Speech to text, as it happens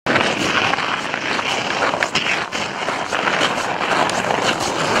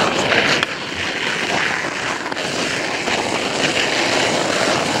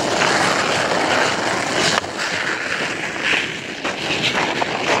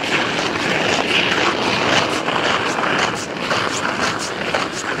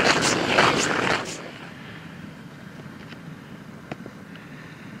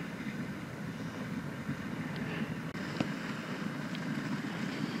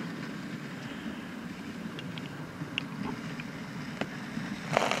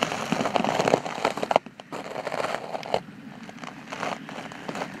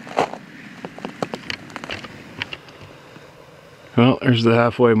Well, there's the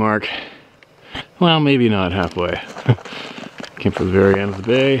halfway mark. Well, maybe not halfway. Came from the very end of the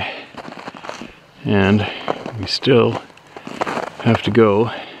bay, and we still have to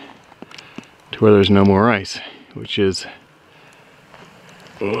go to where there's no more ice, which is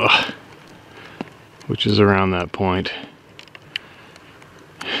around that point.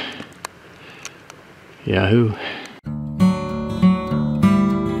 Yahoo!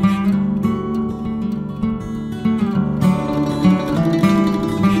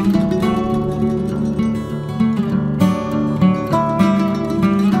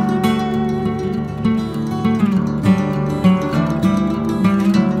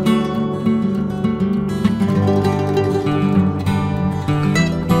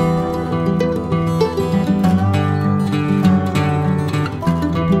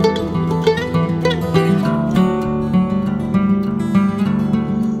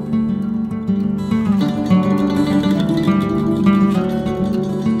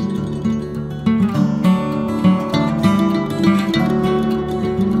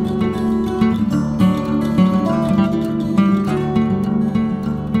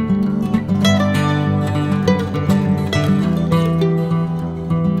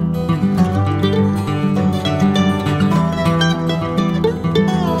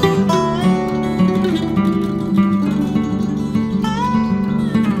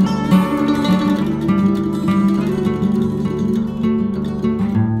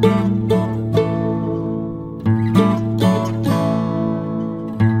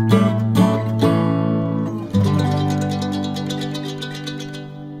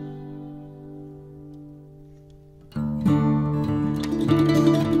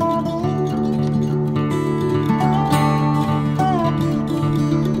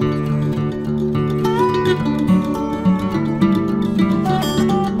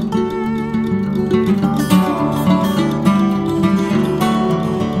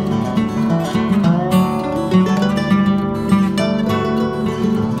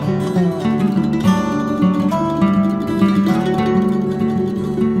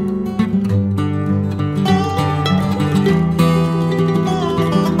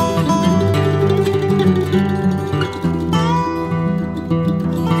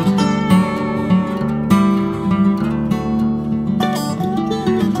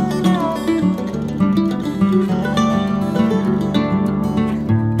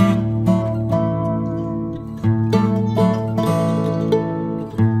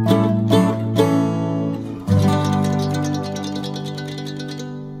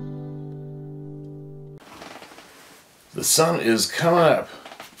 The sun is coming up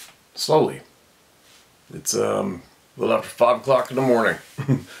slowly. It's a little after 5 o'clock in the morning.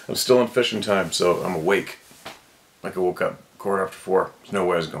 I'm still in fishing time, so I'm awake. Like I woke up 4:15. There's no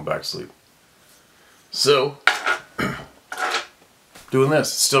way I was going back to sleep. So, doing this.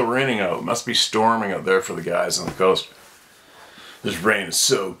 It's still raining out. It must be storming out there for the guys on the coast. This rain is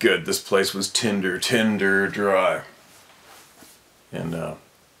so good. This place was tinder dry. And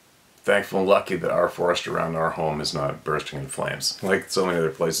thankful and lucky that our forest around our home is not bursting in flames like so many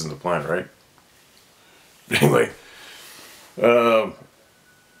other places on the planet, right? Anyway, I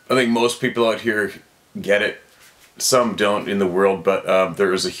think most people out here get it. Some don't in the world, but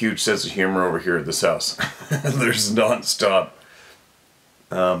there is a huge sense of humor over here at this house. There's non-stop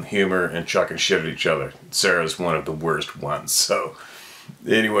humor and chucking shit at each other. Sarah's one of the worst ones. So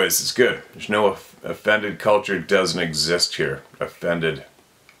anyways, it's good. There's no offended culture. Doesn't exist here. Offended.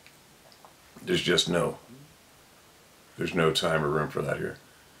 There's just there's no time or room for that here.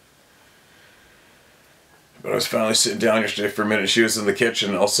 But I was finally sitting down yesterday for a minute. She was in the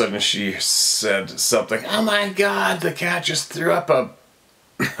kitchen. All of a sudden she said something. Oh my God, the cat just threw up a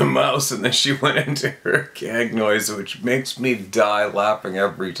mouse. And then she went into her gag noise, which makes me die laughing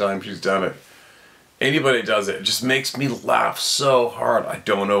every time she's done it. Anybody does it, it just makes me laugh so hard. I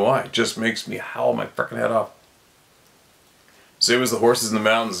don't know why. It just makes me howl my freaking head off. Same as the horses in the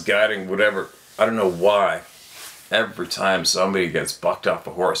mountains guiding whatever. I don't know why. Every time somebody gets bucked off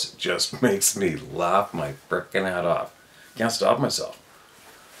a horse, it just makes me laugh my freaking head off. Can't stop myself.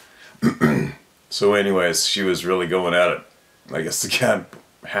 So anyways, she was really going at it. I guess the cat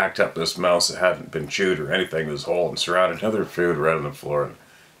hacked up this mouse that hadn't been chewed or anything. It was whole and surrounded other food right on the floor. And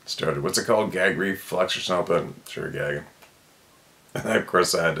started, what's it called? Gag reflex or something? Sure, gagging. And of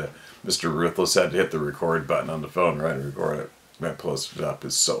course I had to, Mr. Ruthless had to hit the record button on the phone, right, and record it. I posted it up.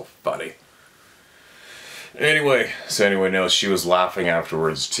 It's so funny. Anyway, no, she was laughing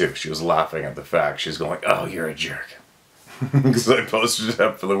afterwards too. She was laughing at the fact. She's going, oh, you're a jerk. Because I posted it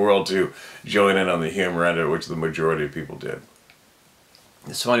up for the world to join in on the humor end of it, which the majority of people did.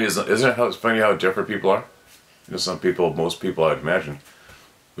 It's funny, isn't it? It's funny how different people are. You know, some people, most people I'd imagine,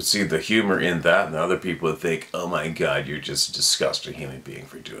 would see the humor in that, and the other people would think, oh my God, you're just a disgusting human being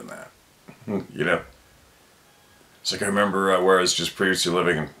for doing that. You know? It's like I remember where I was just previously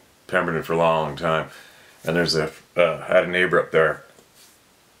living in Pemberton for a long time, and there's I had a neighbor up there.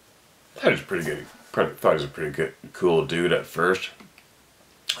 I was pretty good. Probably thought he was a pretty good, cool dude at first.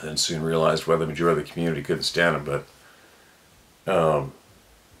 And then soon realized why the majority of the community couldn't stand him. But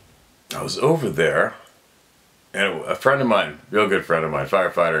I was over there, and a friend of mine, real good friend of mine,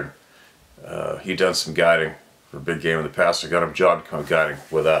 firefighter, he'd done some guiding for a big game in the past. I got him a job to come guiding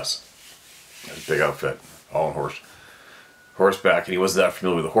with us. He had a big outfit, all on horseback, and he wasn't that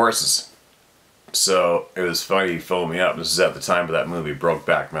familiar with the horses. So it was funny, he phoned me up. This is at the time of that movie,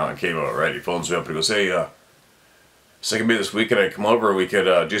 Brokeback Mountain came out, right? He phones me up and he goes, hey, so I can be this weekend, I come over, we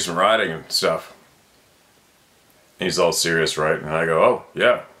could do some riding and stuff. And he's all serious, right? And I go, oh,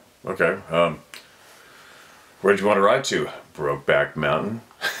 yeah, okay. Where'd you want to ride to? Brokeback Mountain.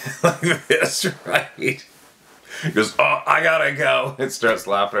 Like this, right? He goes, oh, I gotta go. It starts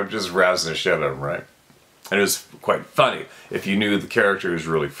laughing. I'm just razzing the shit out of him, right? And it was quite funny. If you knew the character was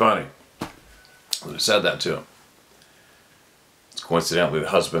really funny, I would have said that to him. It's coincidentally the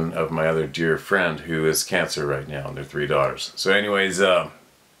husband of my other dear friend who has cancer right now, and their 3 daughters. So anyways, that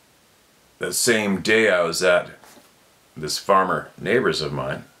same day I was at this farmer neighbors of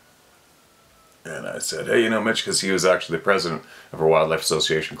mine, and I said, hey, you know, Mitch, because he was actually the president of our Wildlife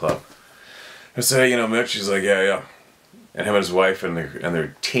Association Club. I said, hey, you know, Mitch, he's like, yeah, yeah. And him and his wife and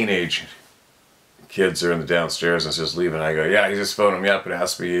their teenage kids are in the downstairs, and I was just leaving. I go, yeah, he just phoned me up and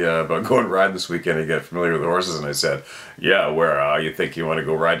asked me about going riding this weekend to get familiar with the horses. And I said, yeah, where? You think you want to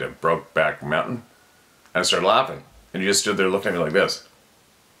go ride to Brokeback Mountain? And I started laughing. And he just stood there looking at me like this.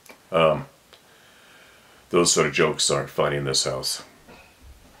 Those sort of jokes aren't funny in this house.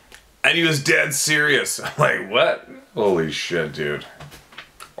 And he was dead serious. I'm like, what? Holy shit, dude.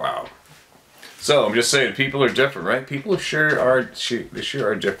 Wow. So I'm just saying, people are different, right? People sure are. They sure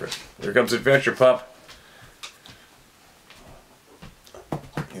are different. Here comes Adventure Pup.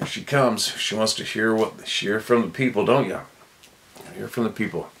 Here she comes. She wants to hear from the people, don't you? Hear from the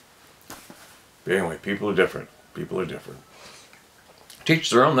people. But anyway, people are different. People are different.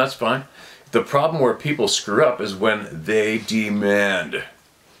 Teach their own. That's fine. The problem where people screw up is when they demand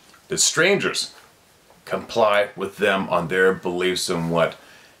that strangers comply with them on their beliefs and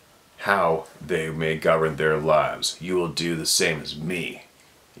how they may govern their lives. You will do the same as me.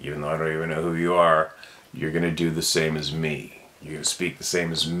 Even though I don't even know who you are, you're going to do the same as me. You're going to speak the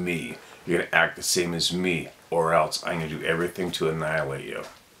same as me. You're going to act the same as me, or else I'm going to do everything to annihilate you.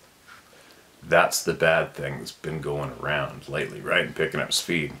 That's the bad thing that's been going around lately, right? And picking up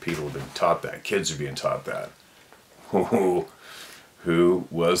speed. People have been taught that. Kids are being taught that. Who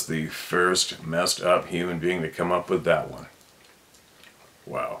was the first messed up human being to come up with that one?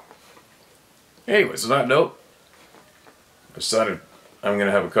 Wow. Anyways, on that note, I decided I'm going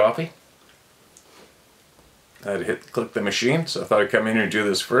to have a coffee. I had to click the machine, so I thought I'd come in here and do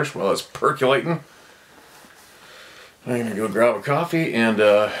this first while it's percolating. I'm going to go grab a coffee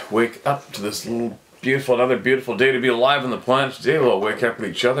and wake up to this another beautiful day to be alive on the planet. Today we'll wake up with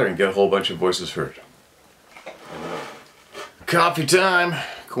each other and get a whole bunch of voices heard. Coffee time!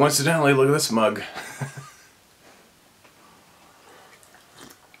 Coincidentally, look at this mug.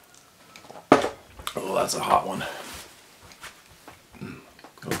 Oh, that's a hot one.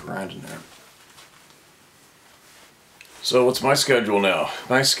 Go grind in there. So what's my schedule now?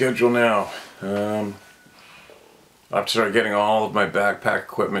 My schedule now. I have to start getting all of my backpack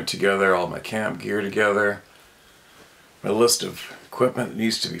equipment together, all my camp gear together. My list of equipment that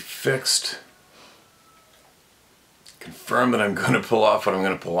needs to be fixed. Confirm that I'm going to pull off what I'm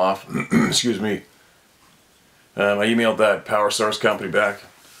going to pull off. Excuse me. I emailed that power source company back.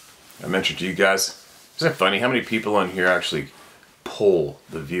 I mentioned to you guys. Isn't it funny how many people on here actually poll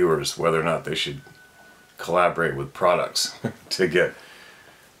the viewers whether or not they should collaborate with products to get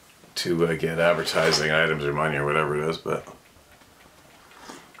advertising items or money or whatever it is? But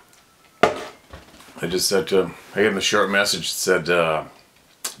I just said to him, I gave him a short message that said,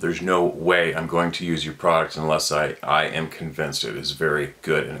 there's no way I'm going to use your product unless I am convinced it is very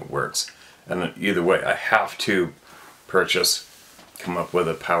good and it works. And either way, I have to come up with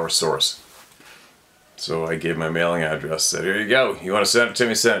a power source. So I gave my mailing address, said, here you go, you want to send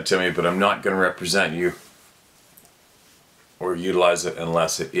it to me, but I'm not going to represent you or utilize it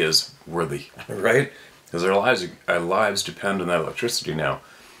unless it is worthy, right? Because our lives depend on that electricity now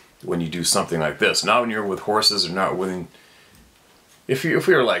when you do something like this. Not when you're with horses or not when, if we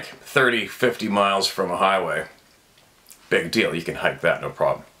were like 30, 50 miles from a highway, big deal, you can hike that, no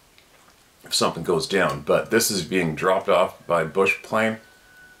problem. if something goes down. But this is being dropped off by bush plane,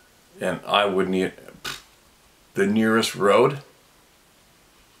 and I would need the nearest road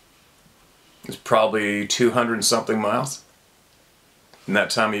is probably 200 and something miles. In that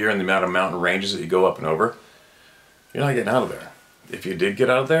time of year and the amount of mountain ranges that you go up and over, you're not getting out of there. If you did get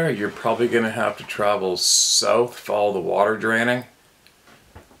out of there, you're probably going to have to travel south, follow the water draining.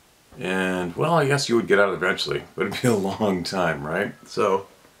 And, well, I guess you would get out eventually, but it'd be a long time, right? So,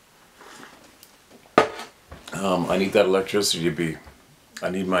 I need that electricity to be, I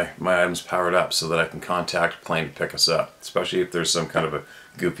need my items powered up so that I can contact a plane to pick us up, especially if there's some kind of a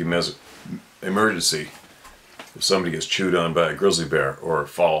goofy emergency. If somebody gets chewed on by a grizzly bear or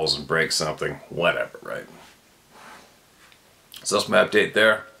falls and breaks something, whatever, right? So that's my update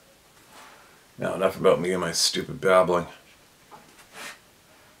there. Now enough about me and my stupid babbling.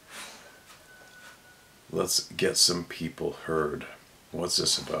 Let's get some people heard. What's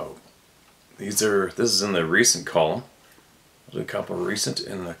this about? This is in the recent column. I'll do a couple of recent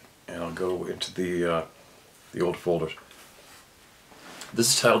and I'll go into the old folders.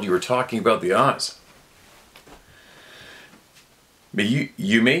 This is titled, "You Were Talking About the Eyes."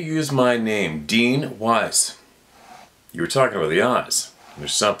 You may use my name, Dean Weiss. You were talking about the eyes.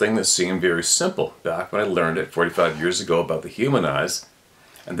 There's something that seemed very simple back when I learned it 45 years ago about the human eyes,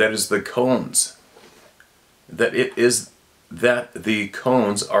 and that is the cones. That the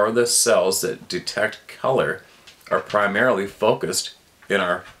cones are the cells that detect color, are primarily focused in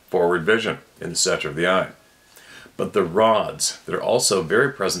our forward vision, in the center of the eye. But the rods that are also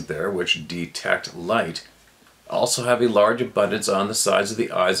very present there, which detect light, also have a large abundance on the sides of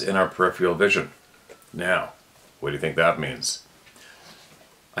the eyes in our peripheral vision. Now, what do you think that means?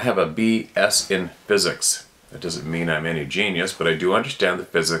 I have a BS in physics. That doesn't mean I'm any genius, but I do understand the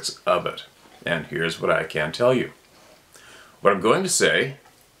physics of it. And here's what I can tell you. What I'm going to say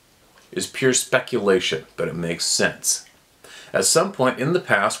is pure speculation, but it makes sense. At some point in the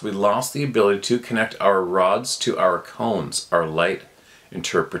past, we lost the ability to connect our rods to our cones, our light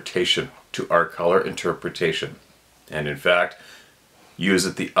interpretation, to our color interpretation. And in fact, use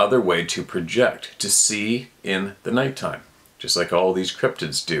it the other way to project, to see in the nighttime, just like all these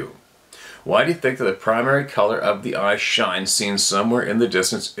cryptids do. Why do you think that the primary color of the eye shine seen somewhere in the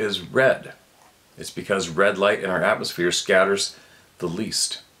distance is red? It's because red light in our atmosphere scatters the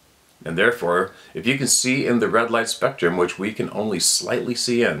least. And therefore, if you can see in the red light spectrum, which we can only slightly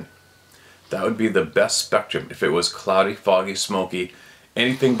see in, that would be the best spectrum if it was cloudy, foggy, smoky,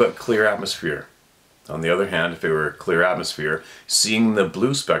 anything but clear atmosphere. On the other hand, if it were a clear atmosphere, seeing the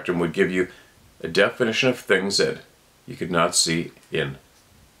blue spectrum would give you a definition of things that you could not see in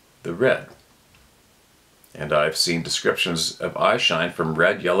the red. And I've seen descriptions of eye shine from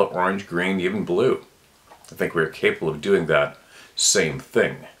red, yellow, orange, green, even blue. I think we're capable of doing that same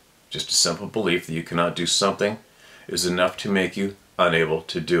thing. Just a simple belief that you cannot do something is enough to make you unable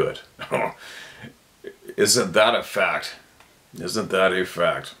to do it. Isn't that a fact? Isn't that a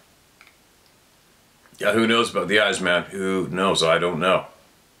fact? Yeah, who knows about the eyes, man? Who knows? I don't know.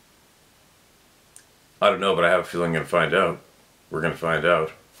 I don't know, but I have a feeling I'm going to find out. We're going to find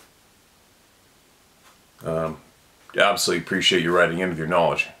out. Absolutely appreciate you writing in with your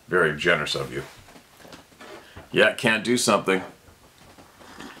knowledge. Very generous of you. Yeah, can't do something.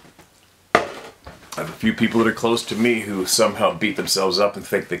 I have a few people that are close to me who somehow beat themselves up and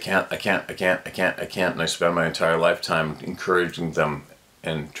think they can't, I can't, and I spend my entire lifetime encouraging them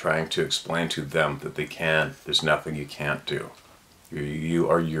and trying to explain to them that they can. There's nothing you can't do. You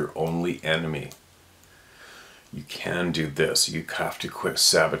are your only enemy. You can do this. You have to quit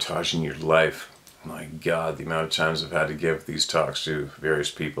sabotaging your life. My God, the amount of times I've had to give these talks to various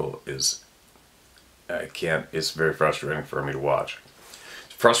people is, it's very frustrating for me to watch.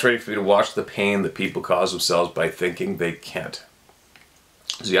 It's frustrating for me to watch the pain that people cause themselves by thinking they can't.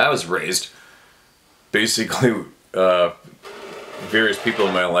 See, I was raised, basically, various people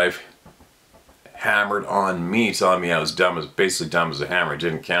in my life hammered on me, telling me I was dumb, basically dumb as a hammer,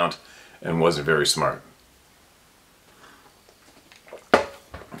 didn't count, and wasn't very smart.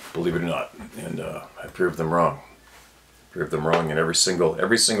 Believe it or not, and I proved them wrong. Proved them wrong, and every single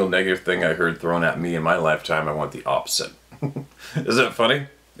negative thing I heard thrown at me in my lifetime, I want the opposite. Isn't that funny?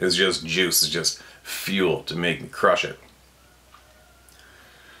 It's just juice, it's just fuel to make me crush it.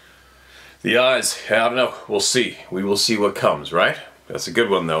 The eyes, I don't know, we'll see. We will see what comes, right? That's a good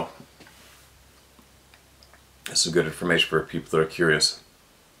one, though. That's some good information for people that are curious.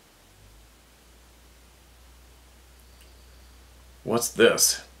 What's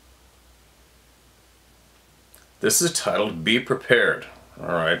this? This is titled, Be Prepared.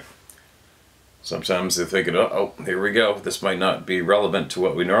 Alright. Sometimes they're thinking, oh, here we go. This might not be relevant to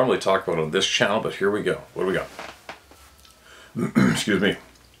what we normally talk about on this channel, but here we go. What do we got? Excuse me.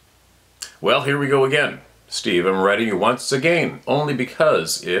 Well, here we go again. Steve, I'm writing you once again, only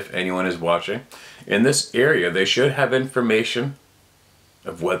because, if anyone is watching, in this area they should have information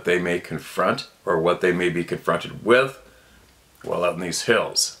of what they may confront or what they may be confronted with while out in these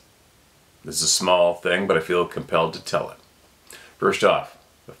hills. This is a small thing, but I feel compelled to tell it. First off,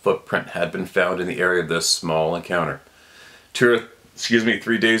 a footprint had been found in the area of this small encounter.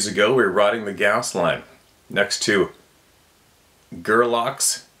 3 days ago, we were riding the gas line next to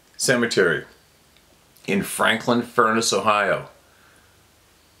Gerlach's Cemetery in Franklin Furnace, Ohio.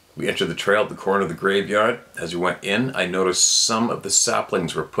 We entered the trail at the corner of the graveyard. As we went in, I noticed some of the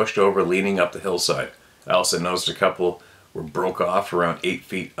saplings were pushed over, leaning up the hillside. I also noticed a couple were broke off around 8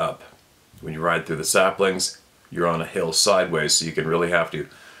 feet up. When you ride through the saplings, you're on a hill sideways, so you can really have to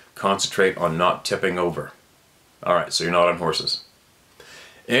concentrate on not tipping over. Alright, so you're not on horses.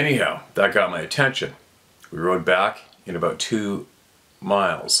 Anyhow, that got my attention. We rode back in about 2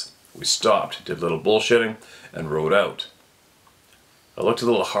 miles. We stopped, did a little bullshitting, and rode out. I looked a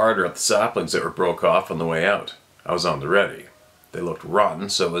little harder at the saplings that were broke off on the way out. I was on the ready. They looked rotten,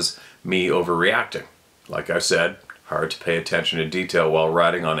 so it was me overreacting. Like I said, hard to pay attention to detail while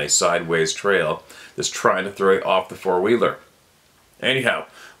riding on a sideways trail that's trying to throw you off the four-wheeler. Anyhow,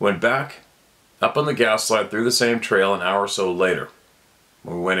 went back up on the gas line through the same trail an hour or so later.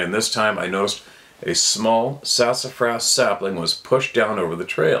 When we went in this time, I noticed a small sassafras sapling was pushed down over the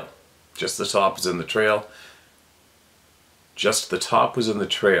trail. Just the top was in the trail. Just the top was in the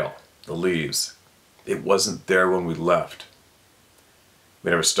trail, the leaves. It wasn't there when we left. We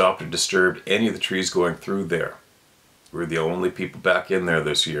never stopped or disturbed any of the trees going through there. We were the only people back in there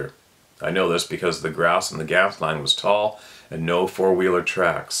this year. I know this because the grass on the gas line was tall and no four-wheeler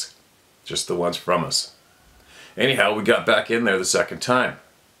tracks. Just the ones from us. Anyhow, we got back in there the second time.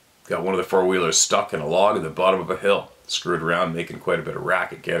 Got one of the four-wheelers stuck in a log at the bottom of a hill. Screwed around, making quite a bit of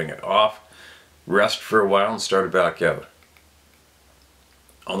racket getting it off. Rested for a while and started back out.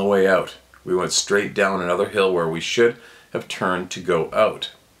 On the way out, we went straight down another hill where we should have turned to go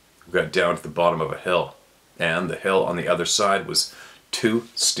out. We got down to the bottom of a hill, and the hill on the other side was too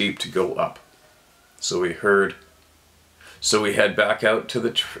steep to go up. So we head back out to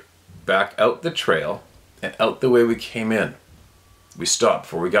the trail and out the way we came in. We stopped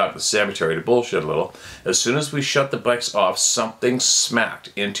before we got to the cemetery to bullshit a little. As soon as we shut the bikes off, something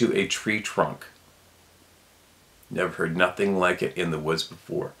smacked into a tree trunk. Never heard nothing like it in the woods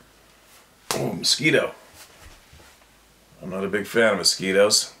before. Oh, mosquito. I'm not a big fan of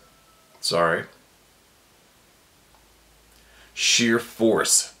mosquitoes. Sorry. Sheer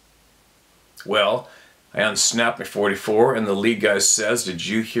force. Well, I unsnapped my 44 and the lead guy says, "Did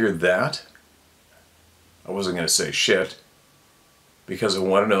you hear that?" I wasn't going to say shit because I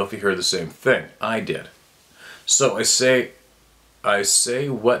want to know if he heard the same thing. I did. So I say,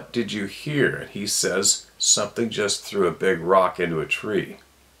 "What did you hear?" And he says, "Something just threw a big rock into a tree."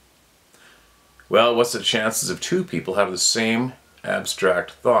 Well, what's the chances of two people having the same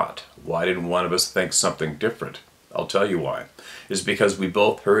abstract thought? Why didn't one of us think something different? I'll tell you why. It's because we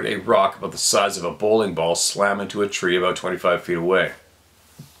both heard a rock about the size of a bowling ball slam into a tree about 25 feet away.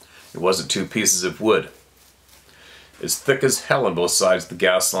 It wasn't two pieces of wood. It's thick as hell on both sides of the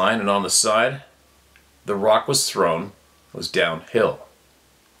gas line, and on the side the rock was thrown was downhill.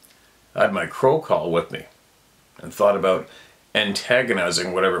 I had my crow call with me and thought about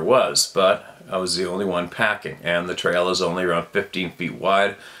antagonizing whatever it was, but I was the only one packing, and the trail is only around 15 feet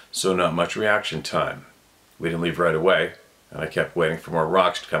wide, so not much reaction time. We didn't leave right away, and I kept waiting for more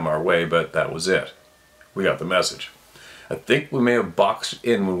rocks to come our way, but that was it. We got the message. I think we may have boxed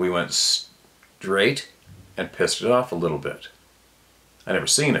in when we went straight and pissed it off a little bit. I never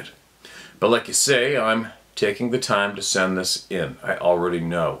seen it. But like you say, I'm taking the time to send this in. I already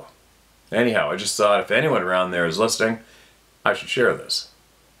know. Anyhow, I just thought if anyone around there is listening, I should share this.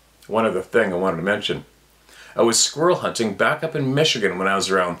 One other thing I wanted to mention. I was squirrel hunting back up in Michigan when I was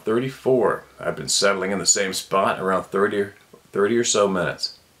around 34. I've been settling in the same spot around 30 or so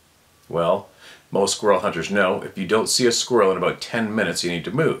minutes. Well, most squirrel hunters know if you don't see a squirrel in about 10 minutes you need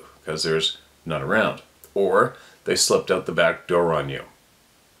to move because there's none around. Or they slipped out the back door on you.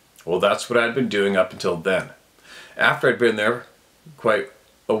 Well, that's what I'd been doing up until then. After I'd been there quite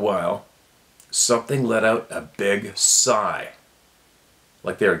a while, something let out a big sigh.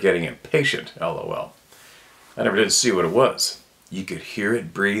 Like they were getting impatient, lol. I never did see what it was. You could hear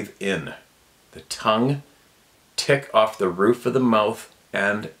it breathe in. The tongue tick off the roof of the mouth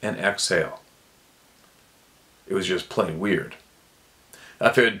and an exhale. It was just plain weird.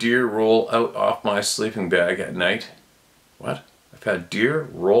 I've had deer roll out off my sleeping bag at night. What? I've had deer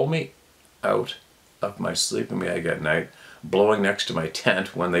roll me out of my sleeping bag at night, blowing next to my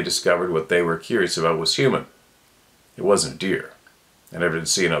tent when they discovered what they were curious about was human. It wasn't a deer. I never did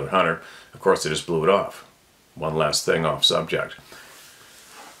see another hunter. Of course, they just blew it off. One last thing off subject.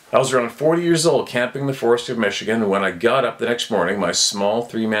 I was around 40 years old camping in the forest of Michigan, and when I got up the next morning, my small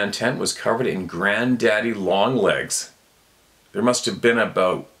 3-man tent was covered in granddaddy long legs. There must have been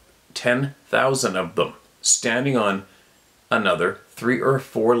about 10,000 of them, standing on another 3 or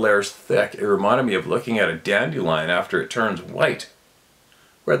 4 layers thick. It reminded me of looking at a dandelion after it turns white.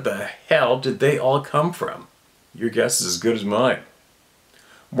 Where the hell did they all come from? Your guess is as good as mine.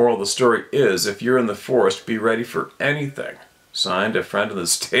 Moral of the story is, if you're in the forest, be ready for anything. Signed, a friend in the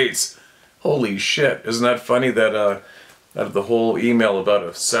States. Holy shit, isn't that funny that out of the whole email about a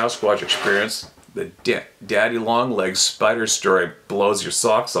Sasquatch experience, the daddy longlegs spider story blows your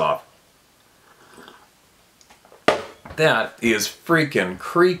socks off. That is freaking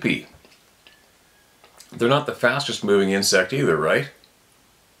creepy. They're not the fastest moving insect either, right?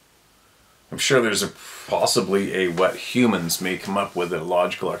 I'm sure there's possibly a what humans may come up with a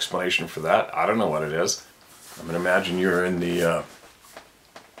logical explanation for that. I don't know what it is. I mean, imagine you're in the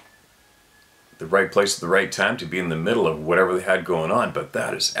right place at the right time to be in the middle of whatever they had going on, but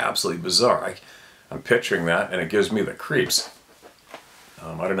that is absolutely bizarre. I'm picturing that, and it gives me the creeps.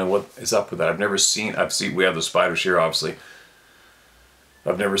 I don't know what is up with that. We have the spiders here, obviously.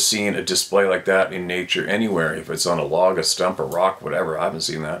 I've never seen a display like that in nature anywhere. If it's on a log, a stump, a rock, whatever, I haven't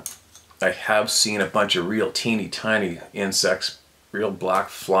seen that. I have seen a bunch of real teeny tiny insects, real black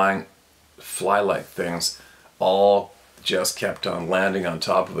flying fly-like things, all just kept on landing on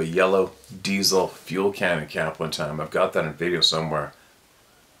top of a yellow diesel fuel cannon camp one time. I've got that in video somewhere.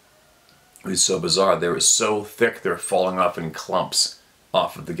 It was so bizarre. They were so thick they were falling off in clumps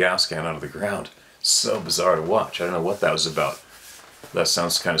off of the gas can out of the ground. So bizarre to watch. I don't know what that was about. That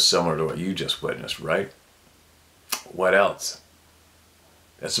sounds kind of similar to what you just witnessed, right? What else?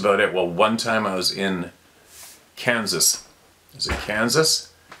 That's about it. Well, one time I was in Kansas. Is it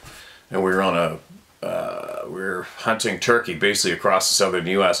Kansas? And we were on we were hunting turkey basically across the southern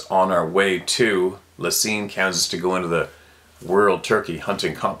U.S. on our way to Lacine, Kansas to go into the World Turkey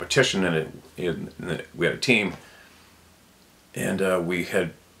Hunting Competition, and we had a team, and we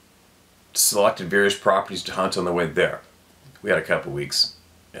had selected various properties to hunt on the way there. We had a couple weeks,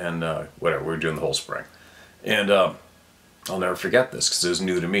 and whatever, we were doing the whole spring. And I'll never forget this because it was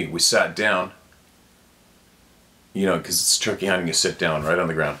new to me. We sat down, you know, because it's turkey hunting, you sit down right on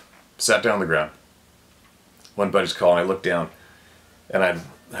the ground. Sat down on the ground. One buddy's calling, I looked down, and I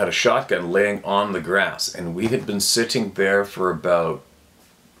had a shotgun laying on the grass, and we had been sitting there for about,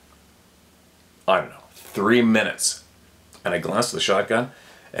 I don't know, 3 minutes. And I glanced at the shotgun,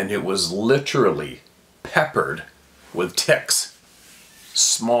 and it was literally peppered with ticks.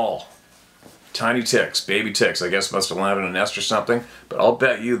 Small, tiny ticks, baby ticks. I guess must have landed in a nest or something, but I'll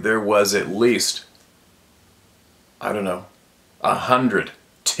bet you there was at least, I don't know, 100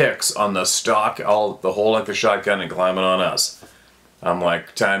 ticks on the stock, the whole length of the shotgun, and climbing on us. I'm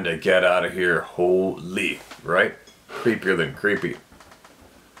like, time to get out of here. Holy, right? Creepier than creepy.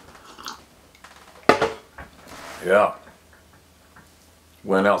 Yeah.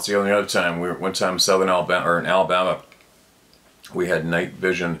 When else? The only other time, one time in southern Alabama, or in Alabama, we had night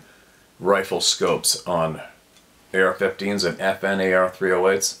vision rifle scopes on AR-15s and FN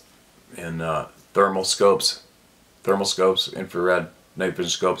AR-308s, and thermal scopes, infrared night vision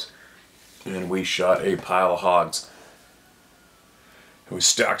scopes, and we shot a pile of hogs. And we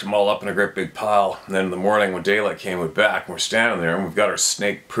stacked them all up in a great big pile, and then in the morning when daylight came, we're back, and we're standing there, and we've got our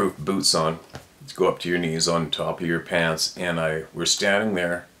snake-proof boots on. Let's go up to your knees on top of your pants, and we're standing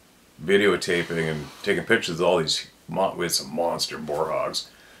there videotaping and taking pictures of all these with some monster boar hogs.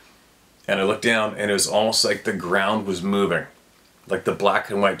 And I looked down, and it was almost like the ground was moving, like the black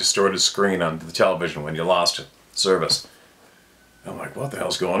and white distorted screen on the television when you lost service. I'm like, what the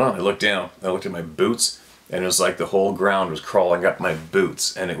hell's going on? I looked down, I looked at my boots, and it was like the whole ground was crawling up my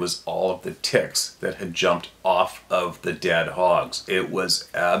boots, and it was all of the ticks that had jumped off of the dead hogs. It was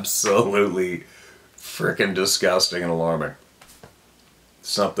absolutely freaking disgusting and alarming.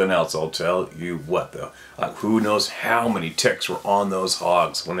 Something else, I'll tell you what though. Who knows how many ticks were on those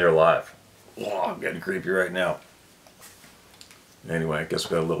hogs when they were alive. Oh, I'm getting creepy right now. Anyway, I guess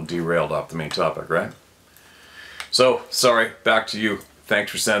we got a little derailed off the main topic, right? So, sorry, back to you.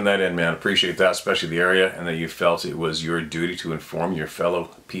 Thanks for sending that in, man. Appreciate that, especially the area, and that you felt it was your duty to inform your fellow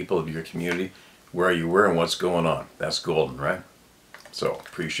people of your community where you were and what's going on. That's golden, right? So,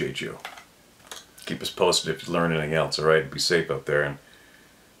 appreciate you. Keep us posted if you learn anything else, alright? Be safe out there, and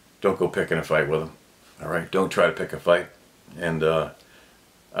don't go picking a fight with them. All right, don't try to pick a fight. And I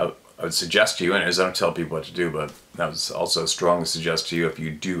would suggest to you, and I don't tell people what to do, but I would also strongly suggest to you, if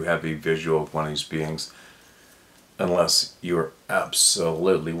you do have a visual of one of these beings, unless you're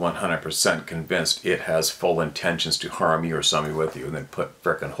absolutely 100% convinced it has full intentions to harm you or somebody with you, and then put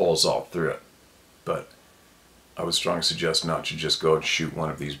frickin' holes all through it. But I would strongly suggest not to just go and shoot one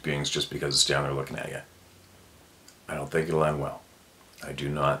of these beings just because it's down there looking at you. I don't think it'll end well. I do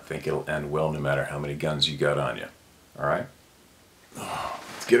not think it'll end well, no matter how many guns you got on you. Alright?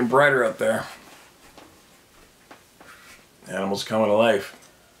 It's getting brighter out there. Animals coming to life.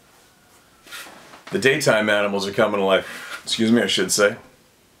 The daytime animals are coming to life. Excuse me, I should say.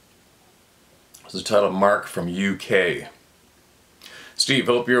 This is titled Mark from UK. Steve,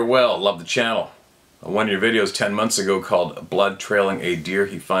 hope you're well. Love the channel. On one of your videos 10 months ago called Blood Trailing a Deer,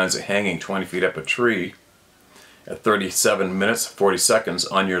 he finds it hanging 20 feet up a tree at 37 minutes 40 seconds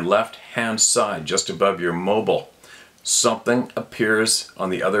on your left hand side, just above your mobile. Something appears on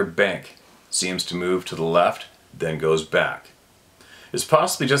the other bank, seems to move to the left, then goes back. It's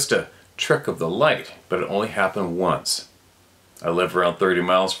possibly just a trick of the light, but it only happened once. I live around 30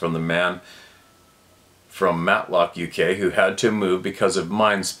 miles from the man from Matlock, UK, who had to move because of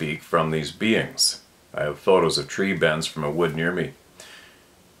mind speak from these beings. I have photos of tree bends from a wood near me,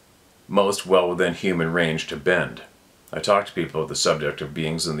 most well within human range to bend. I talk to people about the subject of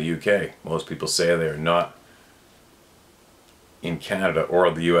beings in the UK. Most people say they are not in Canada or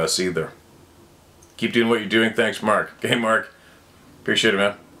the US either. Keep doing what you're doing. Thanks, Mark. Okay, Mark. Appreciate it,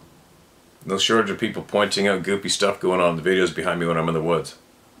 man. No shortage of people pointing out goopy stuff going on in the videos behind me when I'm in the woods.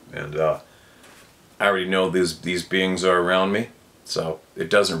 And I already know these beings are around me, so it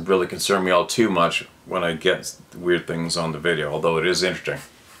doesn't really concern me all too much when I get weird things on the video, although it is interesting.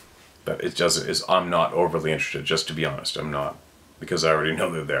 But it doesn't, I'm not overly interested, just to be honest. I'm not, because I already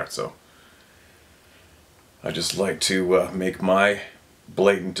know they're there. So I just like to make my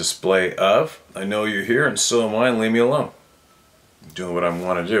blatant display of, I know you're here and so am I, and leave me alone. I'm doing what I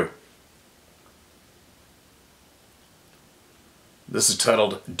want to do. This is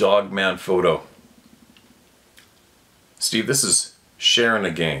titled Dogman Photo. Steve, this is Sharon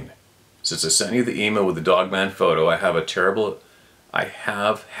again. Since I sent you the email with the Dogman photo, I have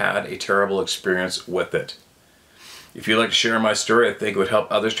had a terrible experience with it. If you'd like to share my story, I think it would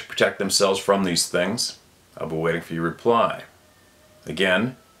help others to protect themselves from these things. I'll be waiting for your reply.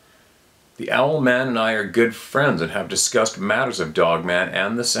 Again, the Owl Man and I are good friends and have discussed matters of Dogman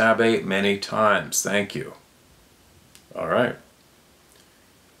and the Sabbath many times. Thank you. Alright.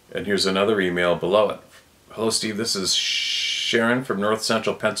 And here's another email below it. Hello Steve, this is Sharon from North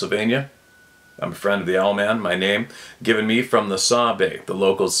Central Pennsylvania. I'm a friend of the Owl Man. My name, given me from the Sabbath. The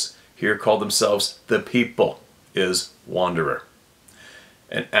locals here call themselves the People, is Wanderer.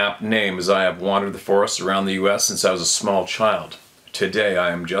 An apt name, as I have wandered the forests around the U.S. since I was a small child. Today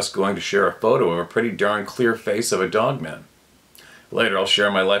I am just going to share a photo of a pretty darn clear face of a dogman. Later I'll share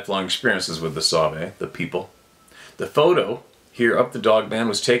my lifelong experiences with the Sabbath, the People. The photo here of the dogman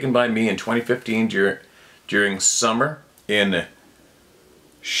was taken by me in 2015 during summer in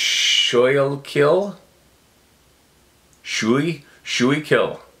Schuylkill.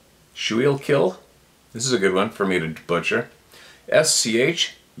 This is a good one for me to butcher.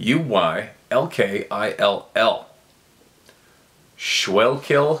 Schuylkill.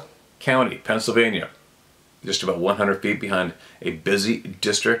 Schuylkill County, Pennsylvania. Just about 100 feet behind a busy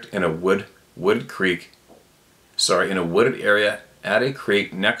district in a wooded area at a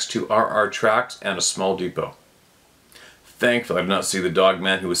creek next to RR tracks and a small depot. Thankfully, I did not see the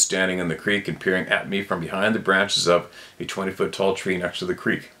dogman who was standing in the creek and peering at me from behind the branches of a 20-foot tall tree next to the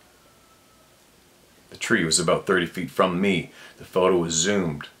creek. The tree was about 30 feet from me. The photo was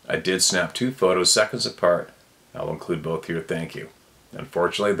zoomed. I did snap 2 photos seconds apart. I'll include both here, thank you.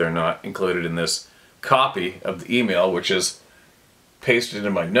 Unfortunately, they're not included in this copy of the email, which is pasted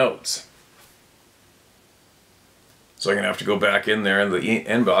in my notes. So I'm going to have to go back in there in the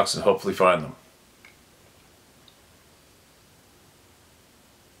inbox and hopefully find them.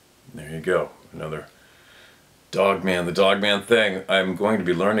 There you go. Another Dogman. The Dogman thing. I'm going to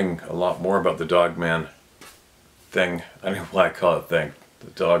be learning a lot more about the Dogman thing. I don't know why I call it thing.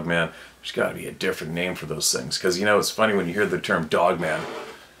 The Dogman. There's got to be a different name for those things. Because, you know, it's funny when you hear the term Dogman.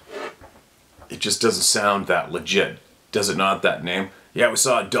 It just doesn't sound that legit. Does it not, that name? Yeah, we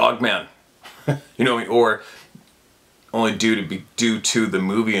saw a Dogman. You know, or only due to the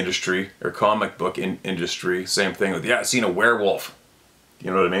movie industry or comic book industry. Same thing with, yeah, I seen a werewolf.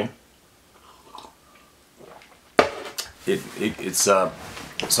 You know what I mean? It's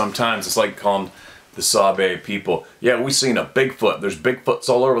sometimes it's like calling the Sabe people, yeah, we seen a Bigfoot. There's Bigfoots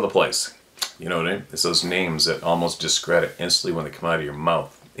all over the place. You know what I mean? It's those names that almost discredit instantly when they come out of your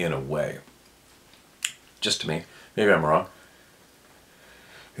mouth, in a way. Just to me. Maybe I'm wrong.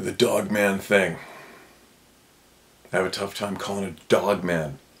 The dog man thing. I have a tough time calling it dog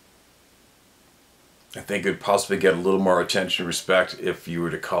man. I think it would possibly get a little more attention and respect if you were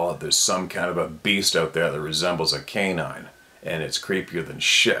to call it there's some kind of a beast out there that resembles a canine. And it's creepier than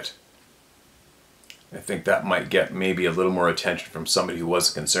shit. I think that might get maybe a little more attention from somebody who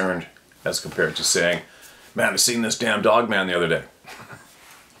wasn't concerned as compared to saying, man, I seen this damn dog man the other day.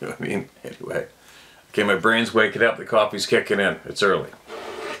 You know what I mean? Anyway. Okay, my brain's waking up. The coffee's kicking in. It's early.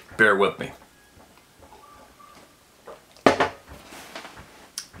 Bear with me.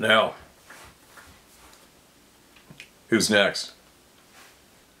 Now, who's next?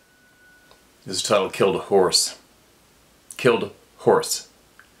 This is titled Killed a Horse. Killed horse.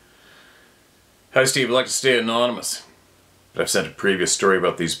 Hi Steve, I'd like to stay anonymous. But I've sent a previous story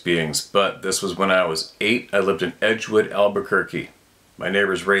about these beings, but this was when I was 8. I lived in Edgewood, Albuquerque. My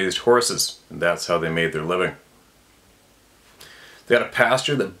neighbors raised horses, and that's how they made their living. They had a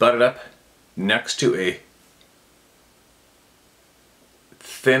pasture that butted up next to a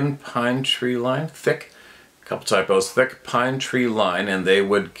thin pine tree line, thick pine tree line, and they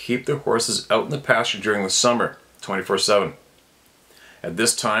would keep their horses out in the pasture during the summer, 24/7. At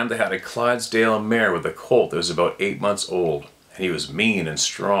this time, they had a Clydesdale mare with a colt that was about 8 months old. And he was mean and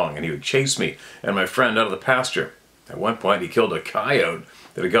strong, and he would chase me and my friend out of the pasture. At one point, he killed a coyote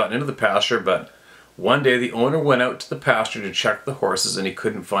that had gotten into the pasture, but one day the owner went out to the pasture to check the horses, and he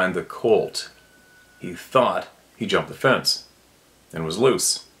couldn't find the colt. He thought he jumped the fence and was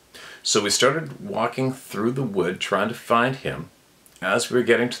loose. So we started walking through the wood trying to find him. As we were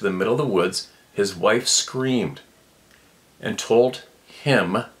getting to the middle of the woods, his wife screamed and told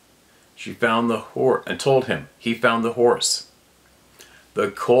him he found the horse. The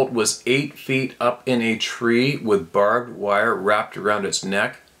colt was 8 feet up in a tree with barbed wire wrapped around its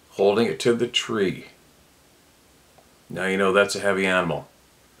neck, holding it to the tree. Now you know that's a heavy animal,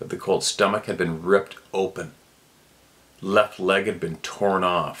 but the colt's stomach had been ripped open. Left leg had been torn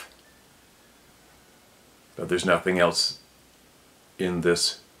off. But there's nothing else in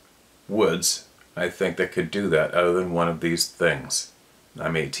this woods, I think, that could do that other than one of these things.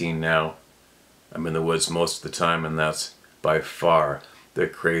 I'm 18 now. I'm in the woods most of the time, and that's by far the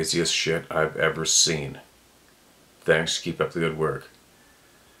craziest shit I've ever seen. Thanks, keep up the good work.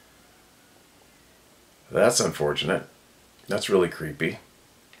 That's unfortunate. That's really creepy.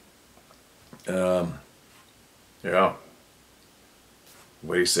 Yeah.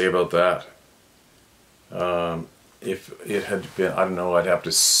 What do you say about that? If it had been, I don't know, I'd have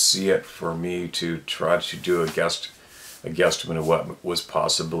to see it for me to try to do a guesstimate of what was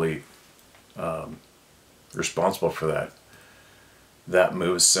possibly responsible for that. That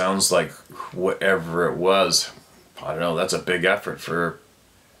move sounds like whatever it was. I don't know, that's a big effort for...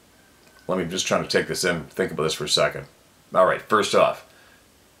 Let me just try to take this in, think about this for a second. Alright, first off,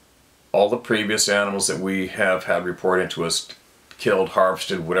 all the previous animals that we have had reported to us, killed,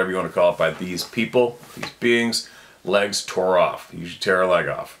 harvested, whatever you want to call it, by these people, these beings, legs tore off. You usually tear a leg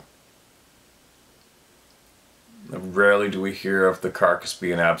off. Rarely do we hear of the carcass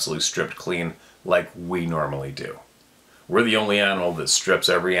being absolutely stripped clean like we normally do. We're the only animal that strips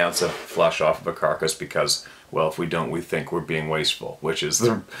every ounce of flesh off of a carcass because, well, if we don't, we think we're being wasteful, which is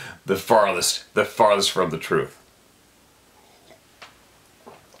the farthest from the truth.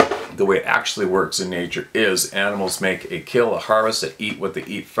 The way it actually works in nature is animals make a kill, a harvest, they eat what they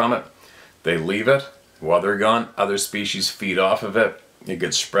eat from it, they leave it. While they're gone, other species feed off of it. It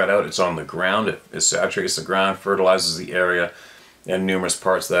gets spread out, it's on the ground, it saturates the ground, fertilizes the area, and numerous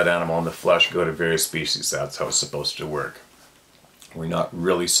parts of that animal and the flesh go to various species. That's how it's supposed to work. We're not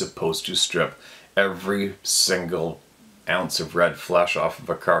really supposed to strip every single ounce of red flesh off of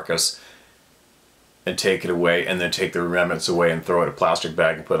a carcass and take it away and then take the remnants away and throw it in a plastic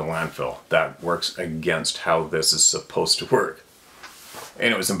bag and put it in a landfill. That works against how this is supposed to work.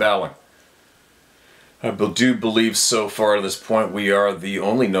 Anyways, I'm babbling. I do believe so far to this point we are the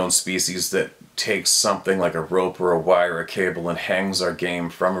only known species that takes something like a rope or a wire or a cable and hangs our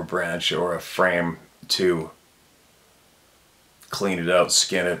game from a branch or a frame to clean it out,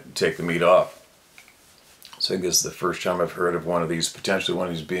 skin it, and take the meat off. So I think this is the first time I've heard of one of these, potentially one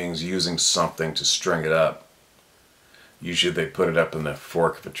of these beings using something to string it up. Usually they put it up in the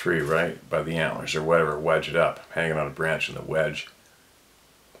fork of a tree, right? By the antlers or whatever, wedge it up, hanging on a branch in the wedge.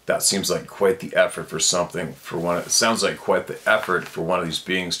 That seems like quite the effort for something, it sounds like quite the effort for one of these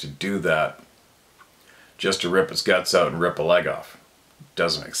beings to do that just to rip its guts out and rip a leg off.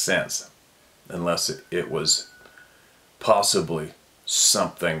 Doesn't make sense. unless it was possibly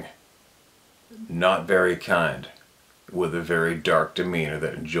something not very kind, with a very dark demeanor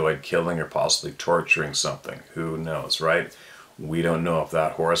that enjoyed killing or possibly torturing something. Who knows, right? We don't know if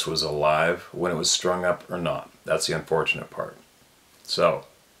that horse was alive when it was strung up or not. That's the unfortunate part. So,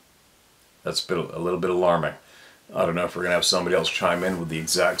 that's a little bit alarming. I don't know if we're going to have somebody else chime in with the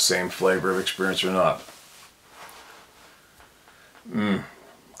exact same flavor of experience or not.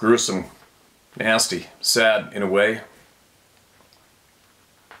 Gruesome, nasty, sad in a way.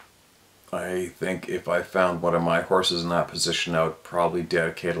 I think if I found one of my horses in that position, I would probably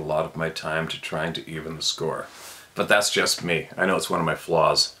dedicate a lot of my time to trying to even the score. But that's just me. I know it's one of my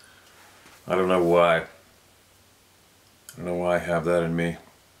flaws. I don't know why. I don't know why I have that in me.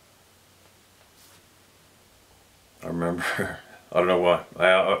 I remember, I don't know why.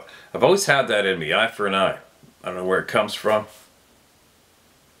 I've always had that in me, eye for an eye. I don't know where it comes from.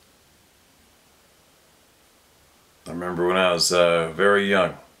 I remember when I was very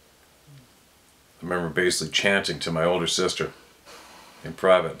young. I remember basically chanting to my older sister in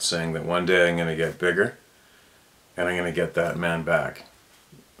private, saying that one day I'm going to get bigger and I'm going to get that man back,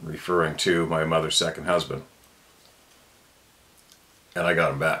 referring to my mother's second husband. And I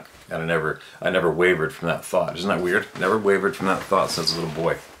got him back, and I never wavered from that thought. Isn't that weird? Never wavered from that thought since a little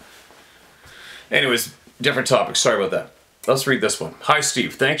boy. Anyways, different topic. Sorry about that. Let's read this one. Hi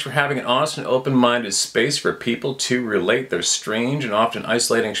Steve, thanks for having an honest and open-minded space for people to relate their strange and often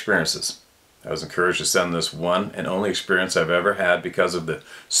isolating experiences. I was encouraged to send this one and only experience I've ever had because of the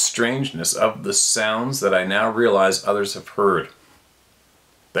strangeness of the sounds that I now realize others have heard.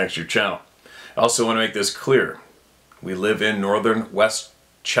 Thanks to your channel. I also want to make this clear. We live in northern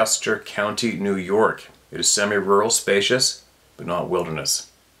Westchester County, New York. It is semi-rural, spacious, but not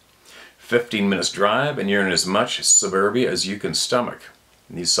wilderness. 15 minutes drive and you're in as much suburbia as you can stomach.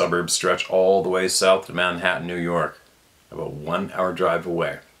 And these suburbs stretch all the way south to Manhattan, New York, about 1 hour drive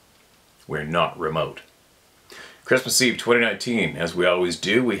away. We're not remote. Christmas Eve 2019, as we always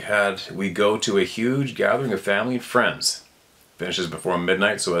do, we go to a huge gathering of family and friends. Finishes before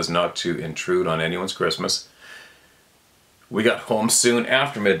midnight so as not to intrude on anyone's Christmas. We got home soon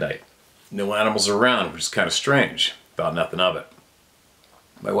after midnight. No animals around, which is kind of strange. Thought nothing of it.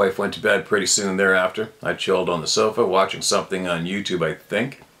 My wife went to bed pretty soon thereafter. I chilled on the sofa watching something on YouTube, I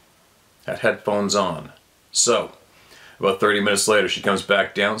think. Had headphones on. So, about 30 minutes later she comes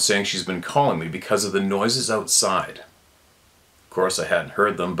back down saying she's been calling me because of the noises outside. Of course I hadn't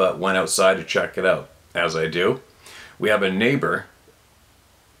heard them, but went outside to check it out. As I do. We have a neighbor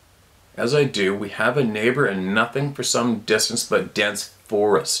and nothing for some distance but dense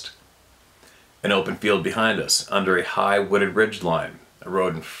forest. An open field behind us, under a high wooded ridge line. A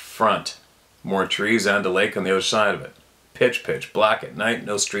road in front. More trees and a lake on the other side of it. Pitch, black at night,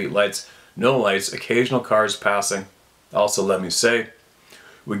 no street lights, no lights, occasional cars passing. Also, let me say,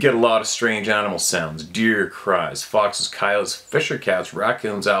 we get a lot of strange animal sounds. Deer cries, foxes, coyotes, fisher cats,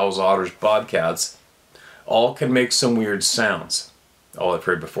 raccoons, owls, otters, bobcats. All can make some weird sounds. All I've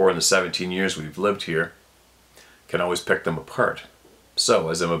heard before in the 17 years we've lived here. Can always pick them apart. So,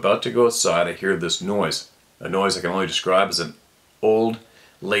 as I'm about to go outside, I hear this noise. A noise I can only describe as an old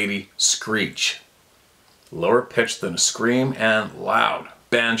lady screech. Lower pitched than a scream and loud.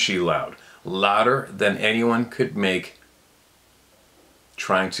 Banshee loud. Louder than anyone could make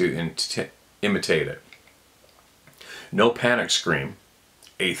trying to imitate it. No panic scream.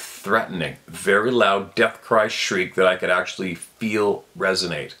 A threatening, very loud death cry shriek that I could actually feel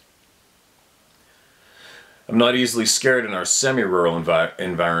resonate. I'm not easily scared in our semi-rural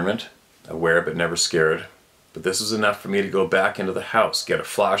environment. Aware but never scared. But this was enough for me to go back into the house, get a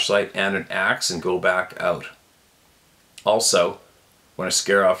flashlight and an axe and go back out. Also, when I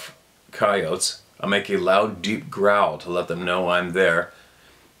scare off coyotes, I'll make a loud deep growl to let them know I'm there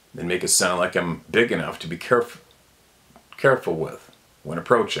and make it sound like I'm big enough to be careful with. When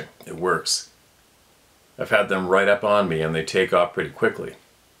approaching, it works. I've had them right up on me and they take off pretty quickly.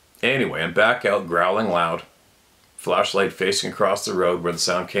 Anyway, I'm back out growling loud, flashlight facing across the road where the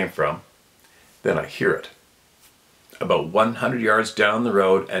sound came from. Then I hear it. About 100 yards down the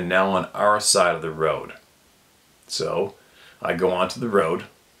road and now on our side of the road. So, I go onto the road,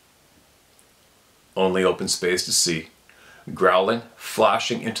 only open space to see, growling,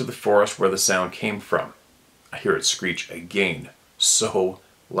 flashing into the forest where the sound came from. I hear it screech again. So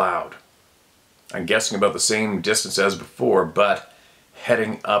loud. I'm guessing about the same distance as before, but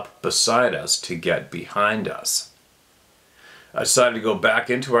heading up beside us to get behind us. I decided to go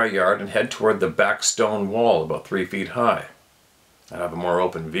back into our yard and head toward the back stone wall about 3 feet high. I have a more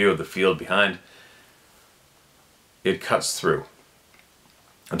open view of the field behind. It cuts through.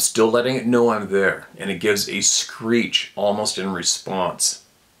 I'm still letting it know I'm there, and it gives a screech almost in response.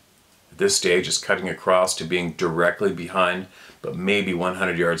 At this stage, it's cutting across to being directly behind, but maybe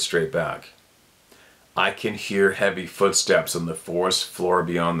 100 yards straight back. I can hear heavy footsteps on the forest floor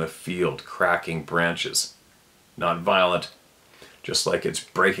beyond the field, cracking branches. Not violent, just like it's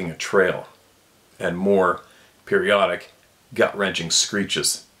breaking a trail. And more periodic, gut-wrenching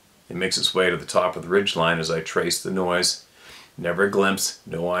screeches. It makes its way to the top of the ridgeline as I trace the noise. Never a glimpse,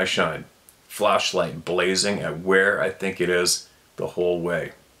 no eye shine. Flashlight blazing at where I think it is the whole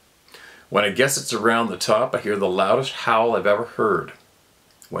way. When I guess it's around the top, I hear the loudest howl I've ever heard.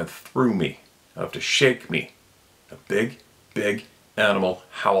 Went through me, enough to shake me. A big, big animal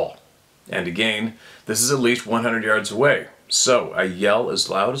howl. And again, this is at least 100 yards away. So I yell as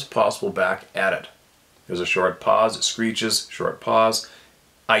loud as possible back at it. There's a short pause, it screeches, short pause.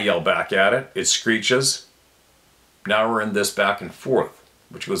 I yell back at it, it screeches. Now we're in this back and forth,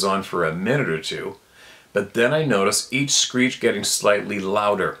 which goes on for a minute or two. But then I notice each screech getting slightly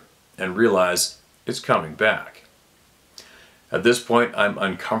louder and realize it's coming back. At this point, I'm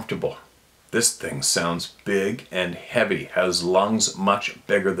uncomfortable. This thing sounds big and heavy, has lungs much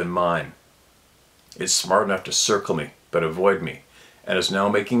bigger than mine. It's smart enough to circle me, but avoid me, and is now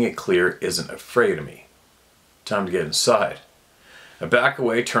making it clear isn't afraid of me. Time to get inside. I back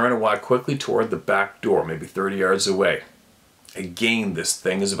away, turn and walk quickly toward the back door, maybe 30 yards away. Again, this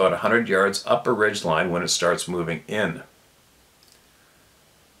thing is about 100 yards up a ridge line when it starts moving in.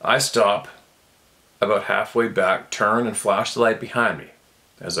 I stop about halfway back, turn and flash the light behind me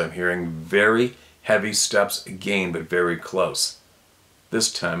as I'm hearing very heavy steps again, but very close.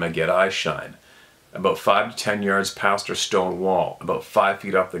 This time I get eye shine. About 5 to 10 yards past our stone wall, about 5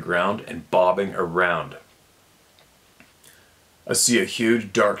 feet off the ground and bobbing around. I see a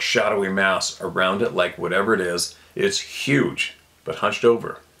huge, dark, shadowy mass around it like whatever it is. It's huge, but hunched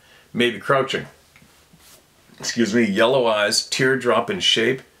over, maybe crouching. Excuse me, yellow eyes, teardrop in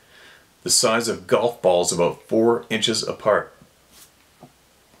shape, the size of golf balls about 4 inches apart.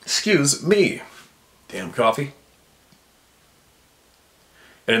 Excuse me. Damn coffee.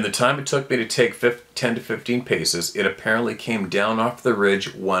 And in the time it took me to take 10 to 15 paces, it apparently came down off the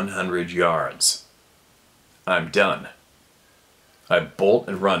ridge 100 yards. I'm done. I bolt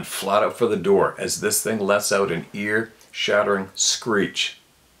and run flat out for the door as this thing lets out an ear-shattering screech.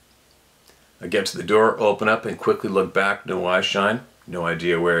 I get to the door, open up, and quickly look back, no eye shine, no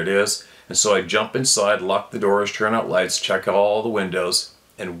idea where it is, and so I jump inside, lock the doors, turn out lights, check all the windows,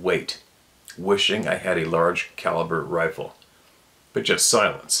 and wait, wishing I had a large caliber rifle. But just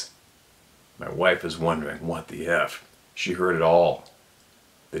silence. My wife is wondering, what the F? She heard it all.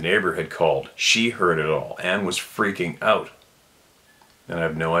 The neighbor had called. She heard it all and was freaking out. And I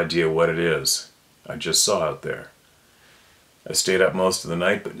have no idea what it is. I just saw out there. I stayed up most of the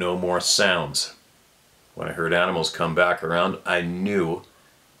night, but no more sounds. When I heard animals come back around, I knew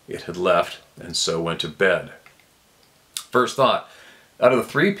it had left, and so went to bed. First thought, out of the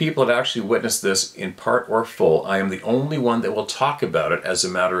 3 people that actually witnessed this in part or full, I am the only one that will talk about it as a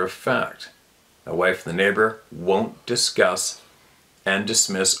matter of fact. My wife and the neighbor won't discuss and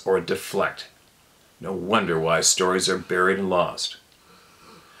dismiss or deflect. No wonder why stories are buried and lost.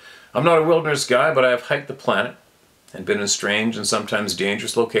 I'm not a wilderness guy, but I have hiked the planet and been in strange and sometimes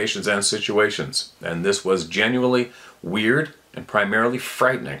dangerous locations and situations. And this was genuinely weird and primarily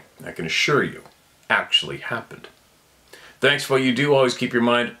frightening, I can assure you, actually happened. Thanks for what you do. Always keep your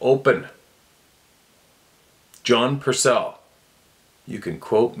mind open. John Purcell. You can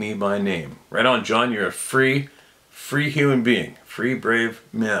quote me by name. Right on, John. You're a free human being. Free, brave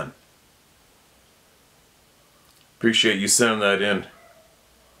man. Appreciate you sending that in.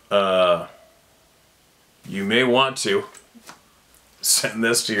 You may want to send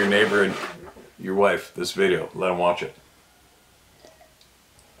this to your neighbor and your wife, this video. Let them watch it.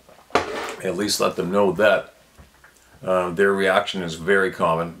 At least let them know that their reaction is very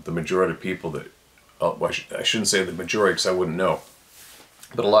common. The majority of people that, well, I shouldn't say the majority because I wouldn't know,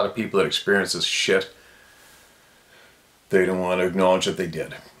 but a lot of people that experience this shit, they don't want to acknowledge that they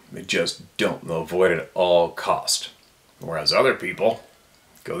did. They just don't. They'll avoid it at all cost. Whereas other people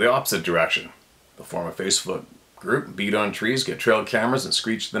go the opposite direction. They'll form a Facebook group, beat on trees, get trail cameras, and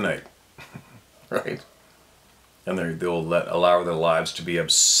screech the night. Right? And they'll allow their lives to be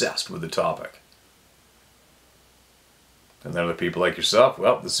obsessed with the topic. And then other people like yourself,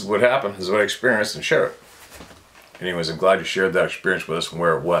 well, this is what happened, this is what I experienced, and share it. Anyways, I'm glad you shared that experience with us and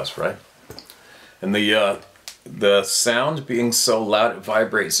where it was, right? And the sound being so loud, it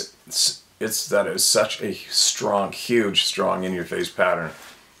vibrates. That is such a strong, huge, strong in-your-face pattern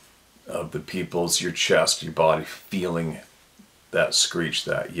of the people's, your chest, your body feeling that screech,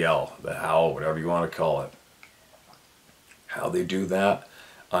 that yell, the howl, whatever you want to call it. How they do that,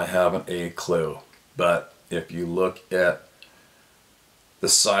 I haven't a clue. But if you look at the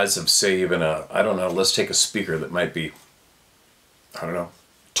size of, say, even a, I don't know, let's take a speaker that might be, I don't know,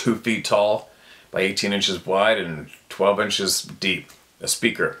 2 feet tall by 18 inches wide and 12 inches deep, a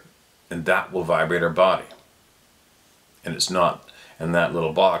speaker, and that will vibrate our body. And it's not, and that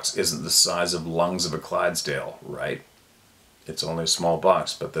little box isn't the size of lungs of a Clydesdale, right? It's only a small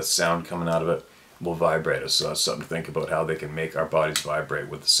box, but the sound coming out of it will vibrate us. So that's something to think about, how they can make our bodies vibrate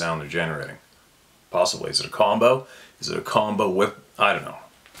with the sound they're generating. Possibly. Is it a combo? Is it a combo with, I don't know.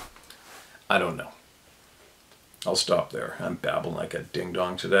 I don't know. I'll stop there. I'm babbling like a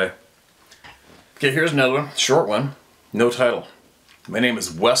ding-dong today. Okay, here's another one. Short one. No title. My name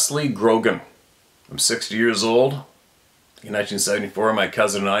is Wesley Grogan. I'm 60 years old. In 1974, my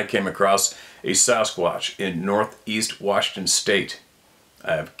cousin and I came across a Sasquatch in northeast Washington State.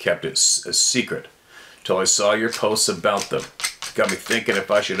 I have kept it a secret till I saw your posts about them. It got me thinking if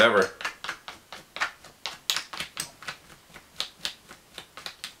I should ever...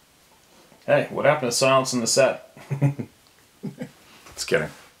 Hey, what happened to silence in the set? Just kidding.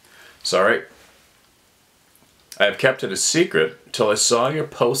 Sorry. I have kept it a secret till I saw your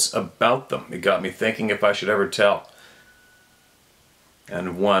posts about them. It got me thinking if I should ever tell.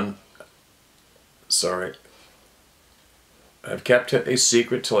 And one, sorry. I've kept it a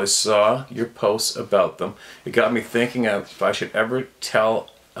secret till I saw your posts about them. It got me thinking if I should ever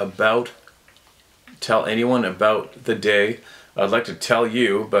tell anyone about the day. I'd like to tell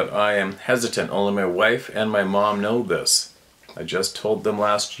you, but I am hesitant. Only my wife and my mom know this. I just told them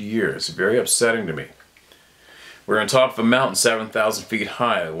last year. It's very upsetting to me. We're on top of a mountain 7,000 feet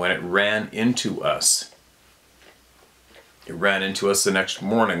high when it ran into us. It ran into us the next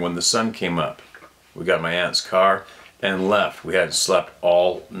morning when the sun came up. We got my aunt's car and left. We hadn't slept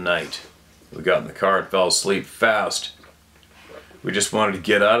all night. We got in the car and fell asleep fast. We just wanted to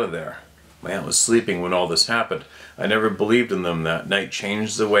get out of there. My aunt was sleeping when all this happened. I never believed in them that night.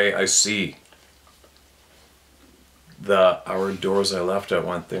 Changed the way I see. Our doors I left at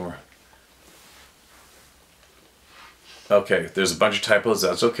one thing were... Okay, there's a bunch of typos.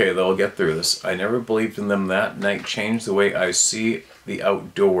 That's okay, they'll get through this. I never believed in them that night. Changed the way I see the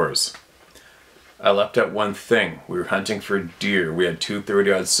outdoors. I left out one thing. We were hunting for deer. We had 2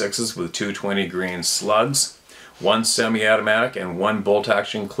 30-06s with 2 20 grain slugs, 1 semi-automatic, and 1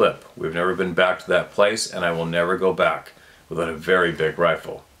 bolt-action clip. We've never been back to that place, and I will never go back without a very big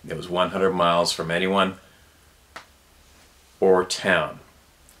rifle. It was 100 miles from anyone or town.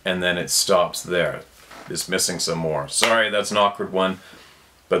 And then it stops there. It's missing some more. Sorry, that's an awkward one,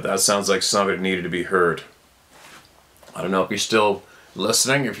 but that sounds like something that needed to be heard. I don't know if you're still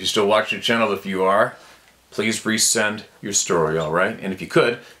listening, if you're still watching the channel. If you are, please resend your story, alright? And if you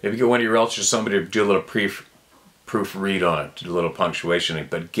could, maybe get one of your relatives or somebody to do a little proofread on it, to do a little punctuation,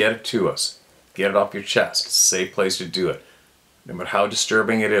 but get it to us. Get it off your chest. It's a safe place to do it. No matter how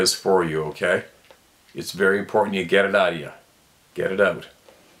disturbing it is for you, okay? It's very important you get it out of you. Get it out.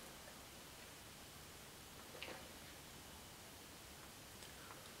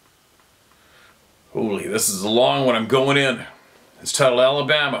 Holy, this is a long one. I'm going in. It's titled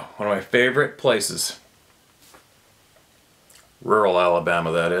Alabama, one of my favorite places. Rural Alabama,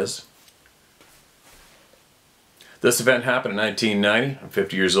 that is. This event happened in 1990. I'm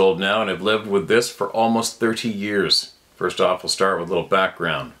 50 years old now, and I've lived with this for almost 30 years. First off, we'll start with a little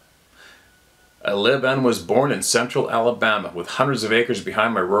background. I live and was born in central Alabama with hundreds of acres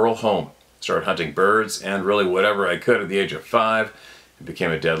behind my rural home. Started hunting birds and really whatever I could at the age of 5 and became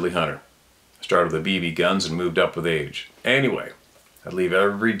a deadly hunter. I started with the BB guns and moved up with age. Anyway, I'd leave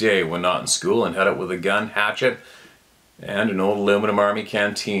every day when not in school and head out with a gun, hatchet, and an old aluminum army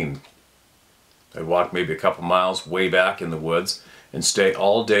canteen. I'd walk maybe a couple miles way back in the woods and stay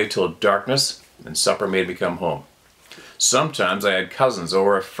all day till darkness, and supper made me come home. Sometimes I had cousins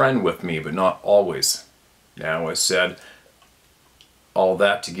or a friend with me, but not always. Now, I said all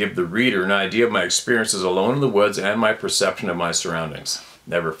that to give the reader an idea of my experiences alone in the woods and my perception of my surroundings.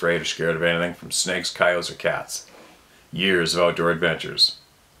 Never afraid or scared of anything from snakes, coyotes, or cats. Years of outdoor adventures.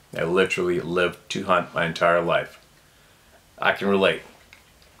 I literally lived to hunt my entire life. I can relate.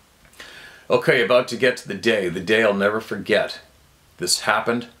 Okay, about to get to the day I'll never forget. This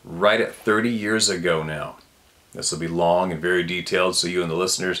happened right at 30 years ago now. This will be long and very detailed, so you and the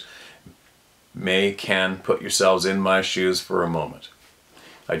listeners can put yourselves in my shoes for a moment.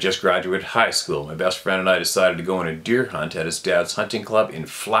 I just graduated high school. My best friend and I decided to go on a deer hunt at his dad's hunting club in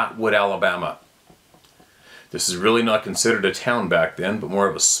Flatwood, Alabama. This is really not considered a town back then, but more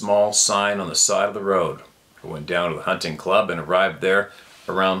of a small sign on the side of the road. I went down to the hunting club and arrived there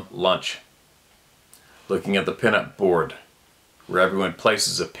around lunch. Looking at the pinup board, where everyone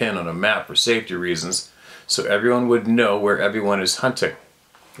places a pin on a map for safety reasons, so everyone would know where everyone is hunting.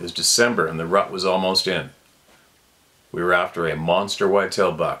 It was December and the rut was almost in. We were after a monster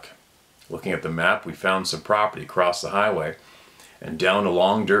whitetail buck. Looking at the map, we found some property across the highway and down a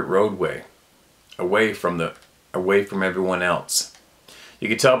long dirt roadway, away from everyone else. You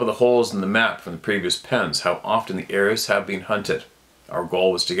could tell by the holes in the map from the previous pens how often the areas have been hunted. Our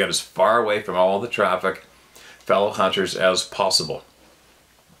goal was to get as far away from all the traffic, fellow hunters as possible.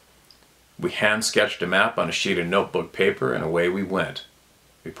 We hand sketched a map on a sheet of notebook paper and away we went.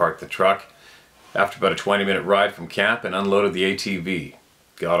 We parked the truck after about a 20-minute ride from camp and unloaded the ATV.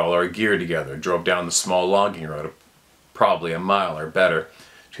 Got all our gear together, drove down the small logging road, probably a mile or better,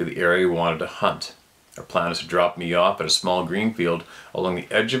 to the area we wanted to hunt. Our plan was to drop me off at a small green field along the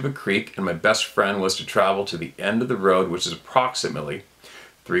edge of a creek, and my best friend was to travel to the end of the road, which is approximately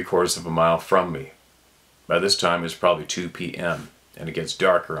 3/4 of a mile from me. By this time it was probably 2 p.m. and it gets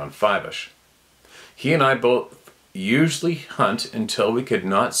dark around 5ish. He and I both usually hunt until we could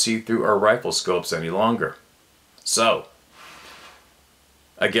not see through our rifle scopes any longer. So,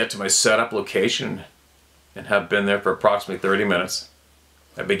 I get to my setup location and have been there for approximately 30 minutes.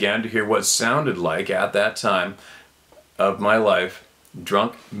 I began to hear what sounded like, at that time of my life,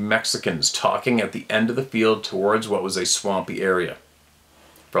 drunk Mexicans talking at the end of the field towards what was a swampy area.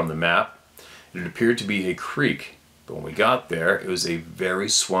 From the map, it appeared to be a creek, but when we got there, it was a very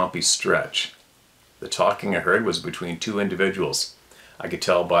swampy stretch. The talking I heard was between two individuals. I could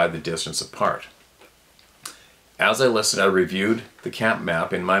tell by the distance apart. As I listened, I reviewed the camp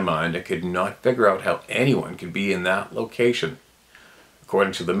map in my mind and could not figure out how anyone could be in that location.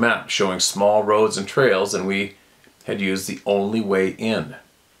 According to the map, showing small roads and trails, and we had used the only way in.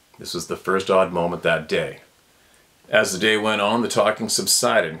 This was the first odd moment that day. As the day went on, the talking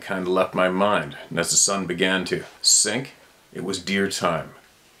subsided and kind of left my mind, and as the sun began to sink, it was deer time.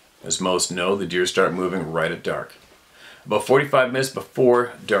 As most know, the deer start moving right at dark. About 45 minutes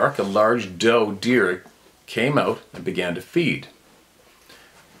before dark, a large doe deer came out and began to feed.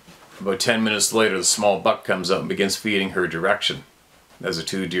 About 10 minutes later, the small buck comes out and begins feeding her direction. As the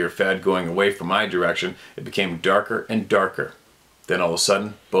two deer fed, going away from my direction, it became darker and darker. Then all of a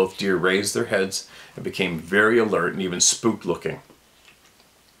sudden, both deer raised their heads and became very alert and even spooked looking.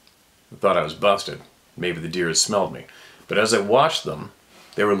 I thought I was busted. Maybe the deer had smelled me. But as I watched them,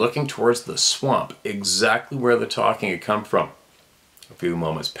 they were looking towards the swamp, exactly where the talking had come from. A few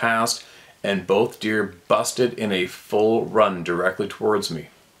moments passed, and both deer busted in a full run directly towards me.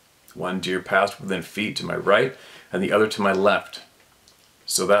 One deer passed within feet to my right, and the other to my left.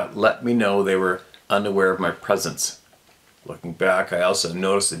 So that let me know they were unaware of my presence. Looking back, I also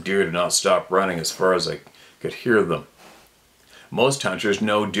noticed the deer did not stop running as far as I could hear them. Most hunters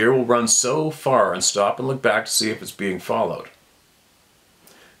know deer will run so far and stop and look back to see if it's being followed.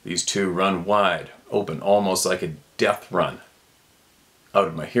 These two run wide, open, almost like a death run, out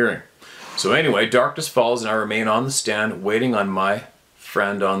of my hearing. So anyway, darkness falls and I remain on the stand waiting on my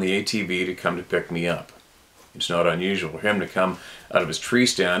friend on the ATV to come to pick me up. It's not unusual for him to come out of his tree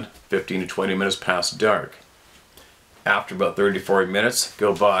stand 15 to 20 minutes past dark. After about 30 to 40 minutes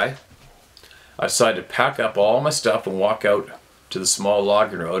go by, I decide to pack up all my stuff and walk out to the small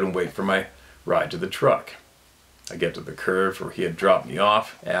logging road and wait for my ride to the truck. I get to the curve where he had dropped me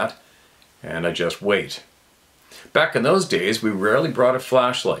off at, and I just wait. Back in those days, we rarely brought a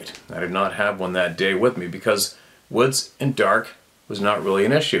flashlight. I did not have one that day with me because woods and dark was not really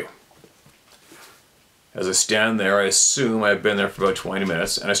an issue. As I stand there, I assume I've been there for about 20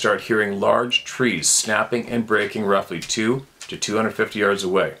 minutes, and I start hearing large trees snapping and breaking roughly 2 to 250 yards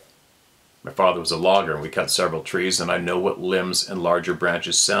away. My father was a logger, and we cut several trees, and I know what limbs and larger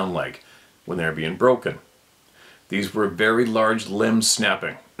branches sound like when they're being broken. These were very large limbs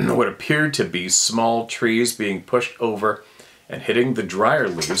snapping, what appeared to be small trees being pushed over and hitting the drier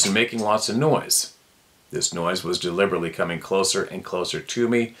leaves and making lots of noise. This noise was deliberately coming closer and closer to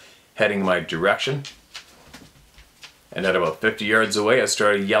me, heading my direction. And at about 50 yards away, I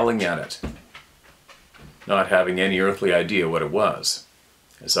started yelling at it, not having any earthly idea what it was.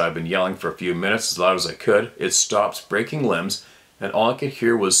 As I've been yelling for a few minutes as loud as I could, it stops breaking limbs, and all I could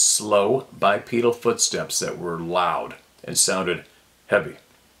hear was slow, bipedal footsteps that were loud and sounded heavy.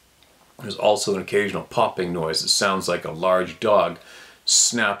 There's also an occasional popping noise that sounds like a large dog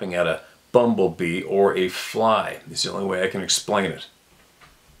snapping at a bumblebee or a fly. It's the only way I can explain it.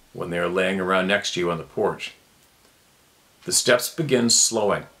 When they are laying around next to you on the porch. The steps begin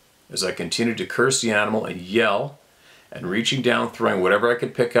slowing as I continue to curse the animal and yell, and reaching down, throwing whatever I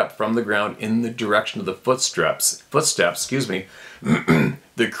could pick up from the ground in the direction of the footsteps,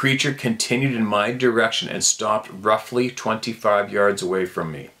 the creature continued in my direction and stopped roughly 25 yards away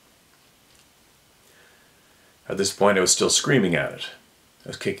from me. At this point, I was still screaming at it. I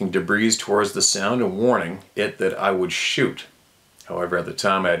was kicking debris towards the sound and warning it that I would shoot. However, at the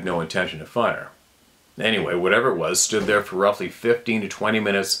time, I had no intention to fire. Anyway, whatever it was, stood there for roughly 15 to 20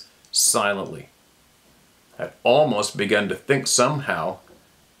 minutes silently. I'd almost begun to think somehow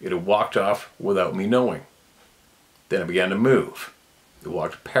it had walked off without me knowing. Then it began to move. It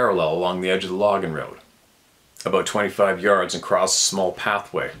walked parallel along the edge of the logging road, about 25 yards, and crossed a small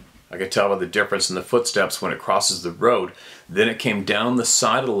pathway. I could tell by the difference in the footsteps when it crosses the road. Then it came down the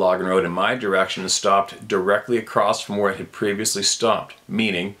side of the logging road in my direction and stopped directly across from where it had previously stopped,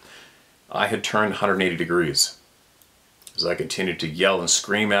 meaning I had turned 180 degrees. As I continued to yell and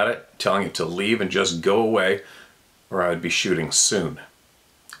scream at it, telling it to leave and just go away, or I would be shooting soon.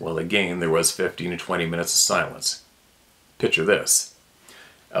 Well, again, there was 15 to 20 minutes of silence. Picture this.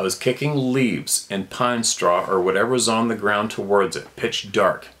 I was kicking leaves and pine straw or whatever was on the ground towards it, pitch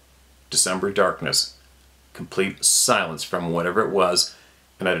dark. December darkness, complete silence from whatever it was,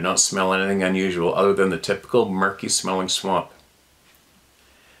 and I did not smell anything unusual other than the typical murky smelling swamp.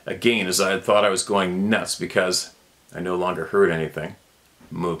 Again, as I had thought I was going nuts because I no longer heard anything,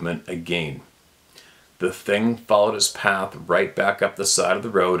 movement again. The thing followed its path right back up the side of the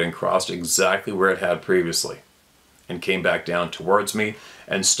road and crossed exactly where it had previously, and came back down towards me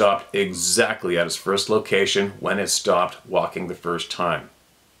and stopped exactly at its first location when it stopped walking the first time.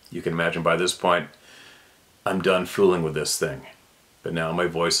 You can imagine by this point, I'm done fooling with this thing. But now my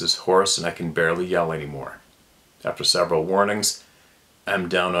voice is hoarse and I can barely yell anymore. After several warnings, I'm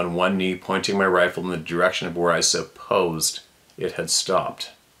down on one knee pointing my rifle in the direction of where I supposed it had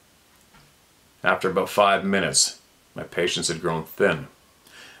stopped. After about 5 minutes, my patience had grown thin.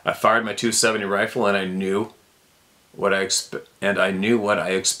 I fired my .270 rifle and I knew what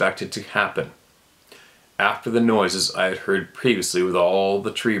I expected to happen. After the noises I had heard previously with all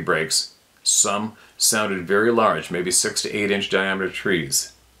the tree breaks, some sounded very large, maybe 6 to 8 inch diameter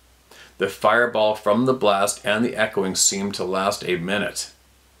trees. The fireball from the blast and the echoing seemed to last a minute.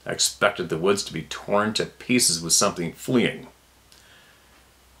 I expected the woods to be torn to pieces with something fleeing.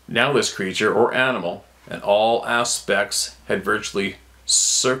 Now this creature or animal, in all aspects, had virtually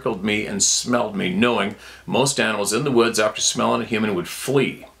circled me and smelled me, knowing most animals in the woods after smelling a human would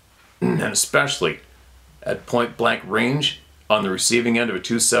flee, and especially at point-blank range on the receiving end of a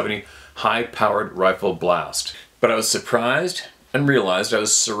 .270 high-powered rifle blast. But I was surprised and realized I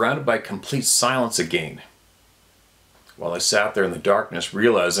was surrounded by complete silence again. While I sat there in the darkness,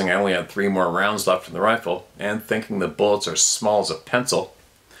 realizing I only had 3 more rounds left in the rifle, and thinking the bullets are small as a pencil,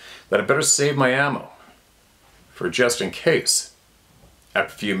 that I better save my ammo, for just in case.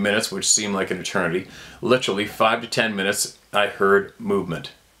 After a few minutes, which seemed like an eternity, literally 5 to 10 minutes, I heard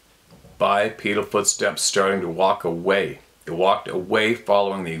movement. Bipedal footsteps starting to walk away. It walked away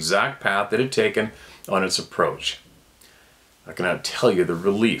following the exact path it had taken on its approach. I cannot tell you the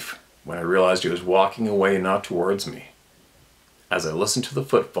relief when I realized it was walking away and not towards me. As I listened to the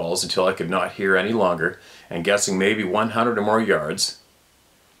footfalls until I could not hear any longer, and guessing maybe 100 or more yards,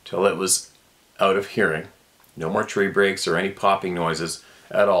 till it was out of hearing, no more tree breaks or any popping noises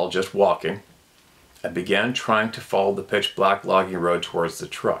at all, just walking, I began trying to follow the pitch black logging road towards the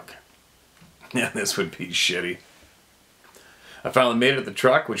truck. Yeah, this would be shitty. I finally made it to the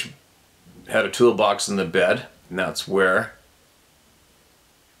truck, which had a toolbox in the bed, and that's where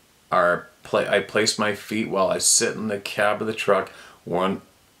I placed my feet while I sat in the cab of the truck, while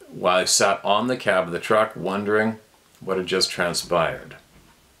I sat on the cab of the truck, wondering what had just transpired.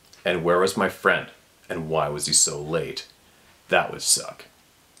 And where was my friend? And why was he so late? That would suck.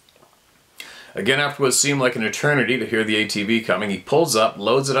 Again, after what seemed like an eternity to hear the ATV coming, he pulls up,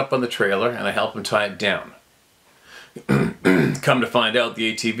 loads it up on the trailer, and I help him tie it down. Come to find out,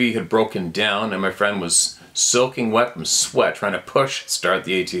 the ATV had broken down, and my friend was soaking wet from sweat trying to start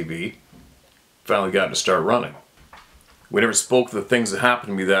the ATV. Finally got to start running. We never spoke of the things that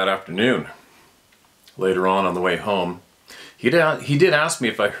happened to me that afternoon. Later on the way home, he did ask me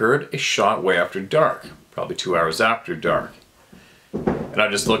if I heard a shot way after dark, probably 2 hours after dark. And I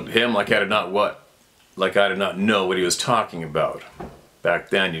just looked at him like I did not know what he was talking about. Back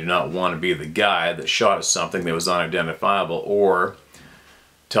then, you did not want to be the guy that shot at something that was unidentifiable or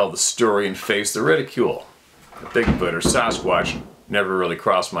tell the story and face the ridicule. Bigfoot or Sasquatch never really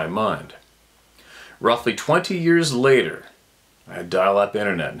crossed my mind. Roughly 20 years later, I had dial-up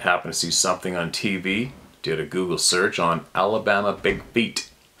internet and happened to see something on TV, did a Google search on Alabama Big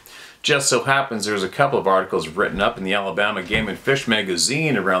Feet. Just so happens there's a couple of articles written up in the Alabama Game and Fish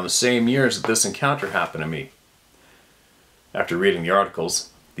magazine around the same years that this encounter happened to me. After reading the articles,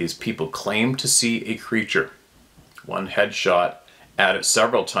 these people claimed to see a creature. One headshot at it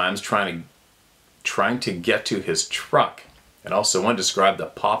several times trying to get to his truck, and also one described the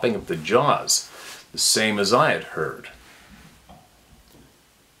popping of the jaws, the same as I had heard.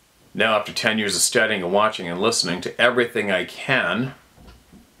 Now, after 10 years of studying and watching and listening to everything I can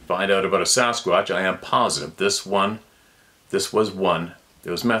find out about a Sasquatch, I am positive this was one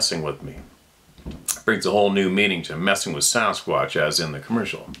that was messing with me. It brings a whole new meaning to messing with Sasquatch, as in the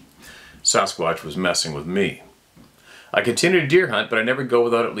commercial. Sasquatch was messing with me. I continue to deer hunt, but I never go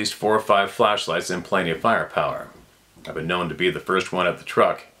without at least 4 or 5 flashlights and plenty of firepower. I've been known to be the first one at the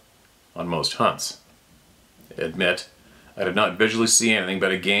truck on most hunts. I admit, I did not visually see anything,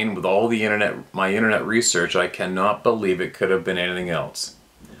 but again, with all the my internet research, I cannot believe it could have been anything else.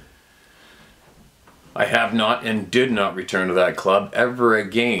 I have not and did not return to that club ever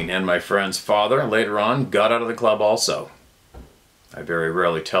again, and my friend's father later on got out of the club also. I very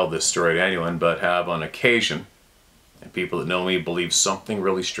rarely tell this story to anyone, but have on occasion, and people that know me believe something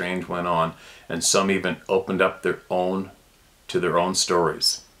really strange went on, and some even opened up their own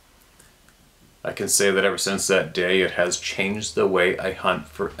stories. I can say that ever since that day, it has changed the way I hunt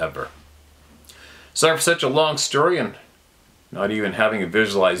forever. Sorry for such a long story and not even having a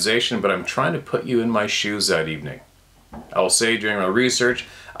visualization, but I'm trying to put you in my shoes that evening. I will say during my research,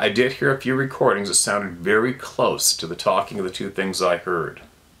 I did hear a few recordings that sounded very close to the talking of the two things I heard.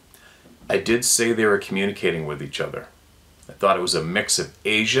 I did say they were communicating with each other. I thought it was a mix of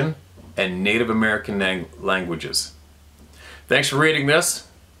Asian and Native American languages. Thanks for reading this.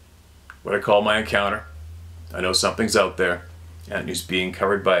 What I call my encounter. I know something's out there and is being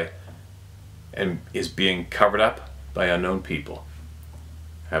covered up by unknown people.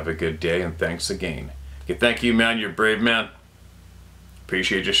 Have a good day and thanks again. Okay, thank you, man. You're a brave man.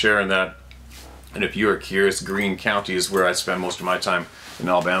 Appreciate you sharing that. And if you are curious, Greene County is where I spend most of my time in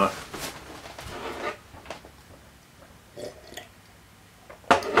Alabama.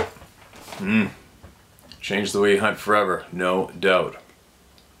 Changed the way you hunt forever, no doubt.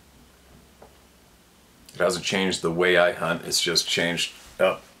 It hasn't changed the way I hunt, it's just changed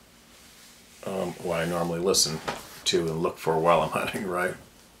up what I normally listen to and look for while I'm hunting, right?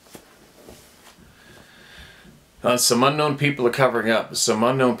 Some unknown people are covering up. Some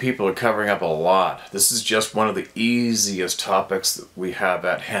unknown people are covering up a lot. This is just one of the easiest topics that we have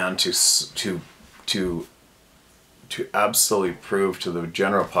at hand to absolutely prove to the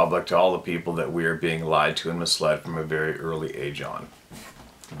general public, to all the people, that we are being lied to and misled from a very early age on.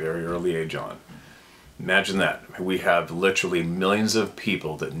 Very early age on. Imagine that. We have literally millions of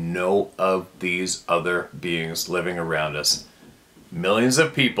people that know of these other beings living around us. Millions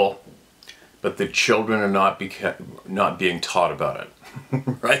of people, but the children are not being taught about it.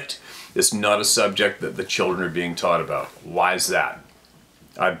 Right? It's not a subject that the children are being taught about. Why is that?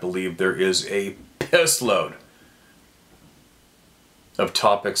 I believe there is a piss load of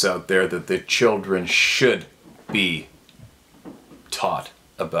topics out there that the children should be taught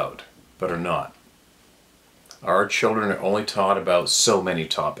about, but are not. Our children are only taught about so many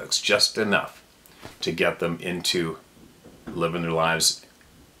topics, just enough to get them into living their lives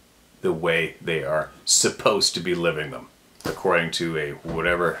the way they are supposed to be living them, according to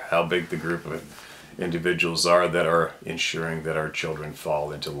how big the group of individuals are that are ensuring that our children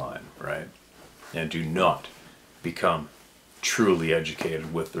fall into line, right? And do not become truly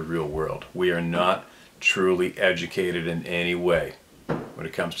educated with the real world. We are not truly educated in any way when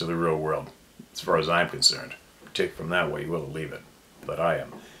it comes to the real world, as far as I'm concerned. Take from that way, you will leave it. But I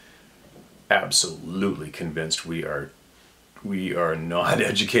am absolutely convinced we are not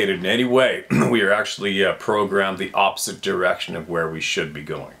educated in any way. We are actually programmed the opposite direction of where we should be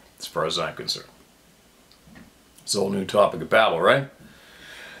going, as far as I'm concerned. It's a whole new topic of babble, right?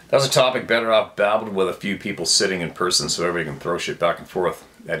 That's a topic better off babbled with a few people sitting in person so everybody can throw shit back and forth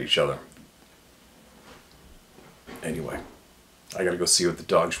at each other. Anyway, I gotta go see what the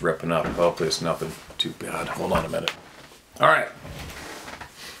dog's ripping up. Hopefully it's nothing too bad. Hold on a minute. Alright.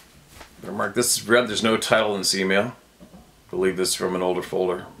 Better mark this as read. There's no title in this email. I believe this is from an older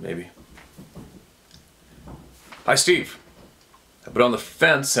folder, maybe. Hi, Steve. I've been on the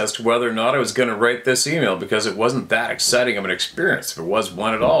fence as to whether or not I was going to write this email because it wasn't that exciting of an experience, if it was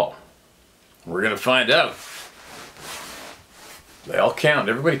one at all. We're going to find out. They all count.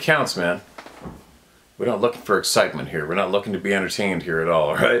 Everybody counts, man. We're not looking for excitement here. We're not looking to be entertained here at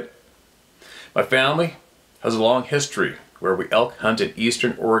all, right? My family has a long history where we elk hunt in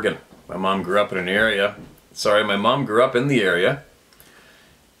eastern Oregon. My mom grew up in the area,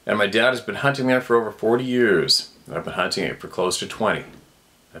 And my dad has been hunting there for over 40 years. I've been hunting it for close to 20.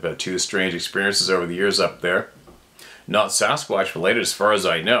 I've had 2 strange experiences over the years up there. Not Sasquatch related as far as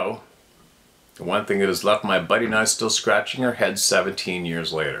I know. The one thing that has left my buddy and I still scratching our heads 17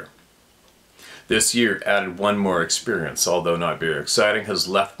 years later. This year added one more experience, although not very exciting, has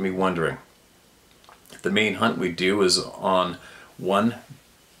left me wondering. The main hunt we do is on one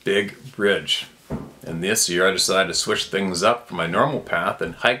big ridge. And this year I decided to switch things up from my normal path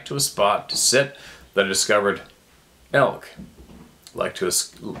and hike to a spot to sit that I discovered elk like to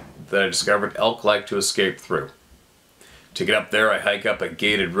escape through. To get up there, I hike up a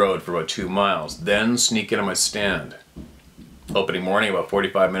gated road for about 2 miles, then sneak into my stand. Opening morning, about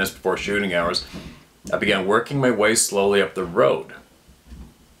 45 minutes before shooting hours, I began working my way slowly up the road.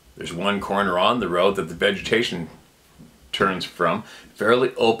 There's one corner on the road that the vegetation turns from,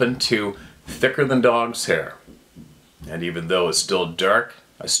 fairly open to thicker than dog's hair. And even though it's still dark,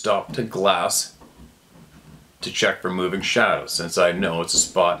 I stop to glass to check for moving shadows, since I know it's a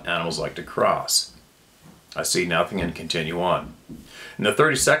spot animals like to cross. I see nothing and continue on. In the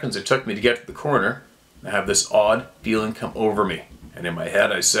 30 seconds it took me to get to the corner, I have this odd feeling come over me. And in my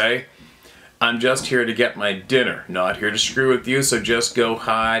head I say, I'm just here to get my dinner, not here to screw with you, so just go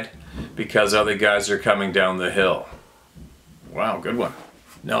hide because other guys are coming down the hill. Wow, good one.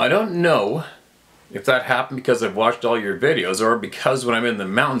 Now I don't know if that happened because I've watched all your videos or because when I'm in the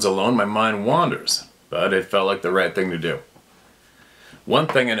mountains alone my mind wanders, but it felt like the right thing to do. One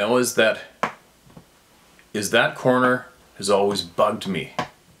thing I know is that corner has always bugged me.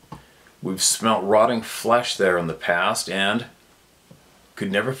 We've smelt rotting flesh there in the past and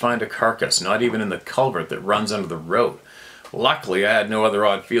could never find a carcass, not even in the culvert that runs under the road. Luckily, I had no other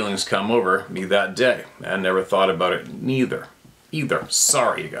odd feelings come over me that day, and never thought about it either.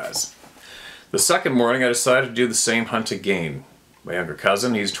 Sorry, you guys. The second morning, I decided to do the same hunt again. My younger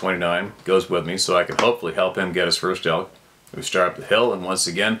cousin, he's 29, goes with me so I can hopefully help him get his first elk. We start up the hill, and once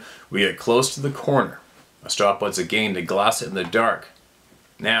again, we get close to the corner. I stop once again to glass it in the dark.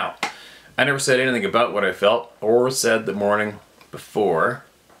 Now, I never said anything about what I felt or said the morning before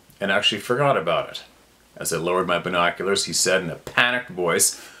and actually forgot about it. As I lowered my binoculars, he said in a panicked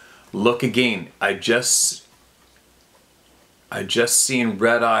voice, "Look again. I just seen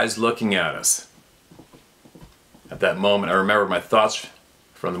red eyes looking at us." At that moment, I remembered my thoughts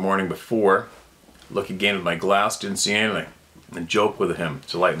from the morning before. Look again with my glass, didn't see anything, and joke with him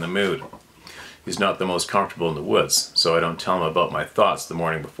to lighten the mood. He's not the most comfortable in the woods, so I don't tell him about my thoughts the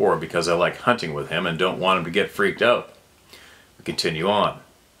morning before because I like hunting with him and don't want him to get freaked out. We continue on,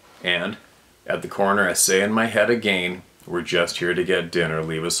 and at the corner I say in my head again, "We're just here to get dinner,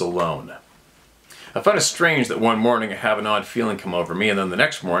 leave us alone." I find it strange that one morning I have an odd feeling come over me, and then the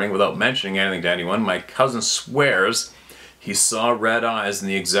next morning, without mentioning anything to anyone, my cousin swears he saw red eyes in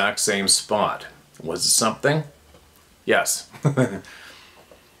the exact same spot. Was it something? Yes.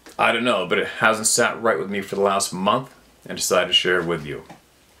 I don't know, but it hasn't sat right with me for the last month and decided to share it with you.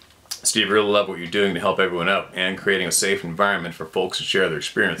 Steve, I really love what you're doing to help everyone out and creating a safe environment for folks to share their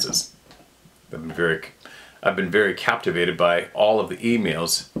experiences. I've been very captivated by all of the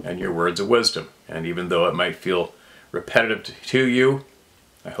emails and your words of wisdom, and even though it might feel repetitive to you,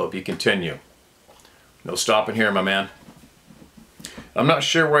 I hope you continue. No stopping here, my man. I'm not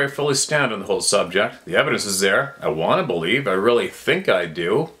sure where I fully stand on the whole subject. The evidence is there. I want to believe. I really think I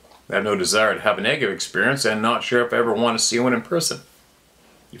do. I have no desire to have a negative experience and not sure if I ever want to see one in person.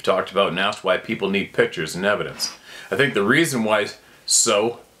 You've talked about and asked why people need pictures and evidence. I think the reason why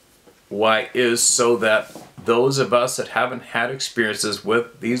is so that those of us that haven't had experiences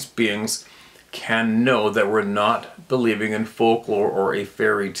with these beings can know that we're not believing in folklore or a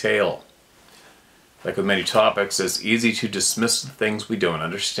fairy tale. Like with many topics, it's easy to dismiss the things we don't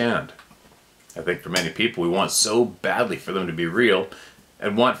understand. I think for many people we want so badly for them to be real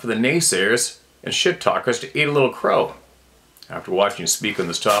and want for the naysayers and shit talkers to eat a little crow. After watching you speak on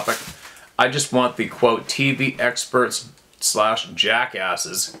this topic, I just want the quote TV experts /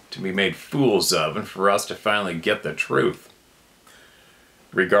 jackasses to be made fools of and for us to finally get the truth.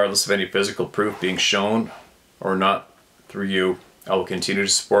 Regardless of any physical proof being shown or not through you, I will continue to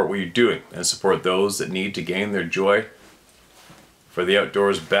support what you're doing and support those that need to gain their joy for the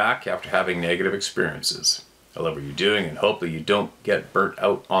outdoors back after having negative experiences. I love what you're doing and hopefully you don't get burnt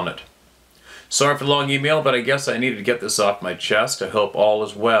out on it. Sorry for the long email, but I guess I needed to get this off my chest. I hope all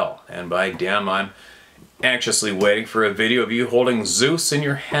is well. And by damn, I'm anxiously waiting for a video of you holding Zeus in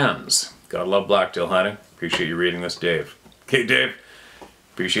your hands. Gotta love blacktail hunting. Appreciate you reading this, Dave. Okay, Dave.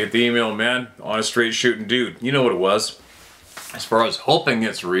 Appreciate the email, man. Honest, straight shooting dude. You know what it was. As far as hoping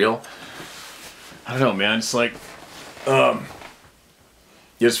it's real, I don't know, man. It's like,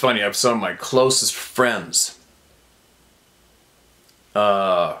 It's funny, I have some of my closest friends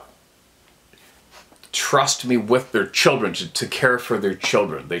trust me with their children, to care for their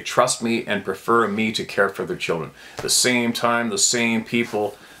children. They trust me and prefer me to care for their children. At the same time, the same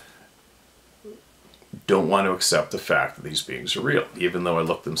people don't want to accept the fact that these beings are real. Even though I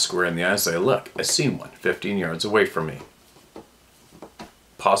look them square in the eye and say, look, I seen one 15 yards away from me.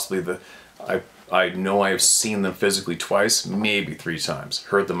 Possibly I know I have seen them physically twice, maybe 3 times.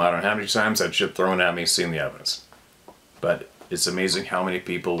 Heard them, I don't know how many times, had shit thrown at me, seen the evidence. But it's amazing how many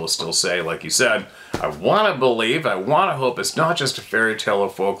people will still say, like you said, I want to believe, I want to hope it's not just a fairy tale or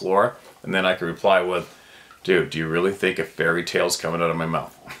folklore. And then I can reply with, dude, do you really think a fairy tale's coming out of my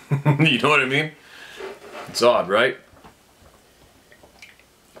mouth? You know what I mean? It's odd, right?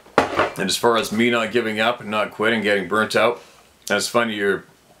 And as far as me not giving up and not quitting, getting burnt out, that's funny,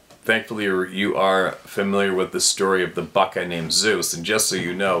 thankfully you are familiar with the story of the buckeye named Zeus. And just so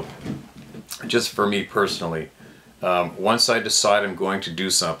you know, just for me personally, once I decide I'm going to do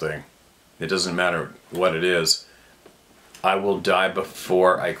something, it doesn't matter what it is, I will die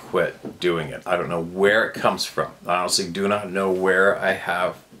before I quit doing it. I don't know where it comes from. I honestly do not know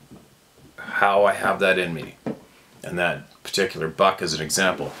how I have that in me. And that particular buck is an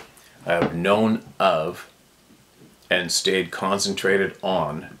example. I have known of and stayed concentrated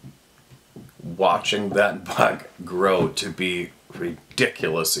on watching that buck grow to be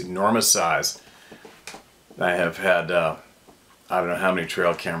ridiculous, enormous size. I have had, I don't know how many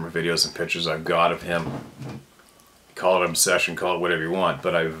trail camera videos and pictures I've got of him. Call it an obsession, call it whatever you want,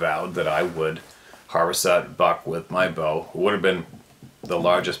 but I vowed that I would harvest that buck with my bow. It would have been the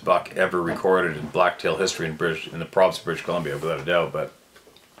largest buck ever recorded in blacktail history in the province of British Columbia, without a doubt. But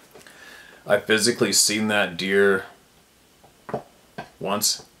I physically seen that deer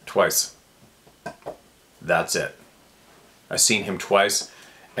once, twice. That's it. I seen him twice,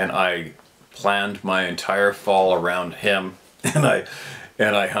 and I planned my entire fall around him, and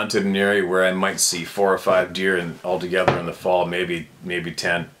I hunted an area where I might see 4 or 5 deer altogether in the fall, maybe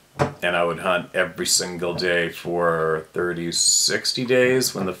 10. And I would hunt every single day for 30, 60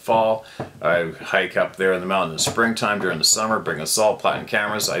 days. When the fall, I hike up there in the mountain in the springtime, during the summer, bring assault platinum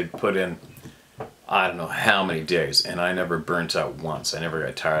cameras. I'd put in, I don't know how many days, and I never burnt out once. I never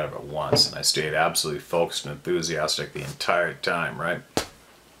got tired of it once, and I stayed absolutely focused and enthusiastic the entire time, right?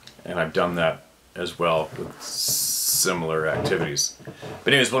 And I've done that as well with similar activities.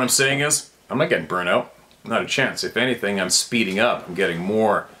 But anyways, what I'm saying is, I'm not getting burnt out. Not a chance. If anything, I'm speeding up. I'm getting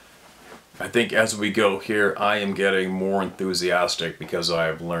more. I think as we go here, I am getting more enthusiastic because I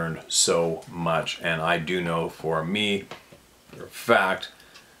have learned so much. And I do know for me, for a fact,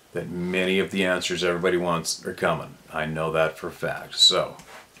 that many of the answers everybody wants are coming. I know that for a fact. So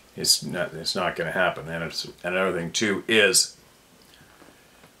it's not going to happen. And another thing too is,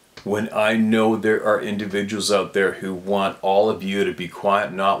 when I know there are individuals out there who want all of you to be quiet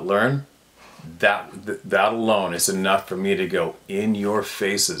and not learn, that alone is enough for me to go, in your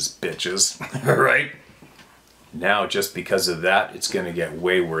faces, bitches. Right? Now, just because of that, it's going to get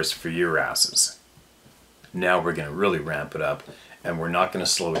way worse for your asses. Now we're going to really ramp it up, and we're not going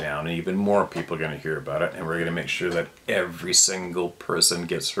to slow down, and even more people are going to hear about it, and we're going to make sure that every single person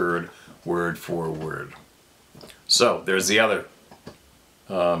gets heard word for word. So there's the other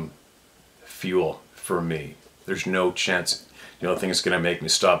fuel for me. There's no chance. The only thing that's going to make me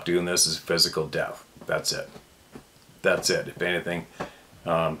stop doing this is physical death. That's it. That's it. If anything,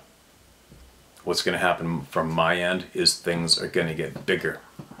 what's going to happen from my end is things are going to get bigger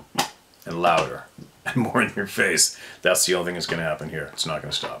and louder and more in your face. That's the only thing that's going to happen here. It's not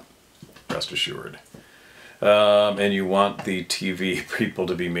going to stop. Rest assured. And you want the TV people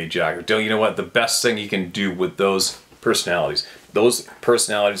to be made jacked. You know what? The best thing you can do with those personalities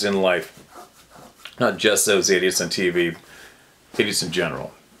in life, not just those idiots on TV, idiots in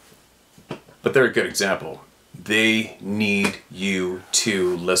general, but they're a good example. They need you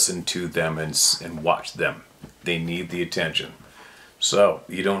to listen to them and watch them. They need the attention. So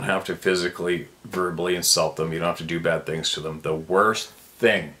you don't have to physically, verbally insult them. You don't have to do bad things to them. The worst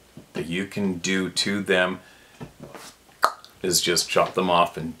thing that you can do to them is just chop them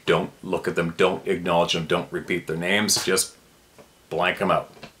off and don't look at them, don't acknowledge them, don't repeat their names, just blank them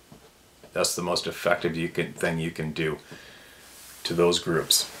out. That's the most effective thing you can do to those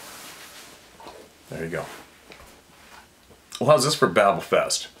groups. There you go. Well, how's this for Babble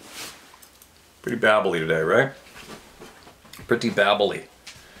Fest? Pretty babbly today, right? Pretty babbly.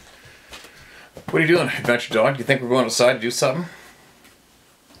 What are you doing, Adventure Dog? Do you think we're going outside to do something?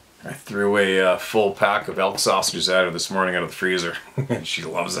 I threw a full pack of elk sausages at her this morning out of the freezer. And she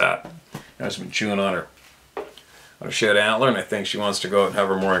loves that. I've just been chewing on her on a shed antler, and I think she wants to go out and have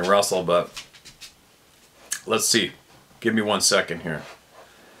her morning rustle, but let's see. Give me 1 second here.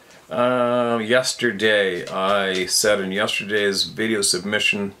 Yesterday, I said in yesterday's video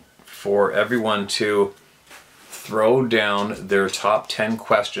submission for everyone to throw down their top 10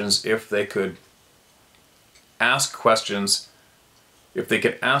 questions if they could ask questions, if they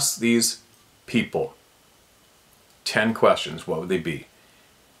could ask these people 10 questions, what would they be?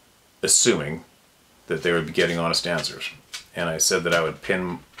 Assuming that they would be getting honest answers. And I said that I would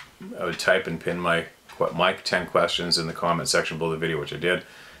type and pin my 10 questions in the comment section below the video, which I did.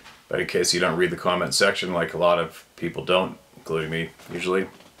 But in case you don't read the comment section, like a lot of people don't, including me usually,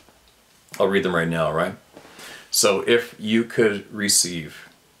 I'll read them right now, right? So if you could receive,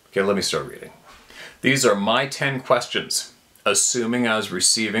 okay, let me start reading. These are my 10 questions, assuming I was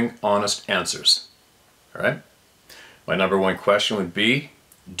receiving honest answers, all right? My number 1 question would be,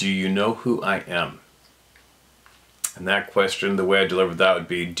 do you know who I am? And that question, the way I delivered that would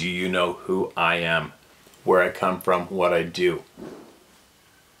be, do you know who I am? Where I come from, what I do,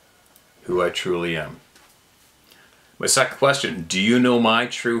 who I truly am. My second question, do you know my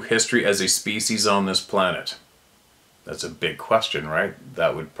true history as a species on this planet? That's a big question, right?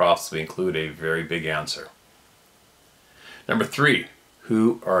 That would possibly include a very big answer. Number 3,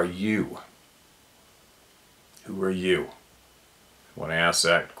 who are you? Who are you? When I ask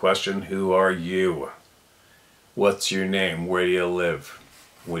that question, who are you? What's your name? Where do you live?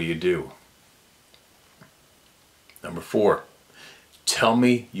 What do you do? Number 4, tell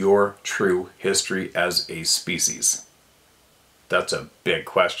me your true history as a species. That's a big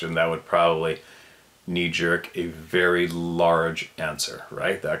question. That would probably knee-jerk a very large answer,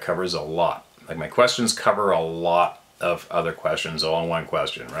 right? That covers a lot. Like my questions cover a lot of other questions all in one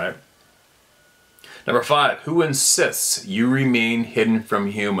question, right? Number 5, who insists you remain hidden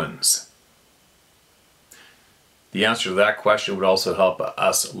from humans? The answer to that question would also help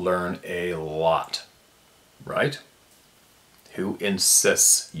us learn a lot, right? Who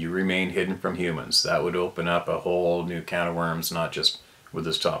insists you remain hidden from humans? That would open up a whole new can of worms, not just with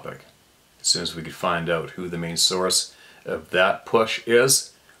this topic. As soon as we could find out who the main source of that push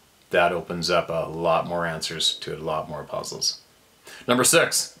is, that opens up a lot more answers to a lot more puzzles. Number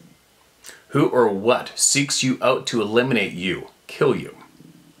 6, who or what seeks you out to eliminate you, kill you?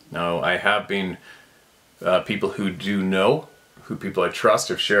 Now, I have been, people who do know, who people I trust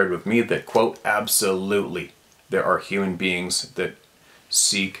have shared with me that, quote, absolutely, there are human beings that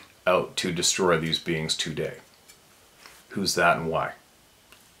seek out to destroy these beings today. Who's that and why?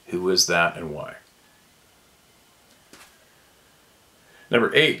 Who is that and why?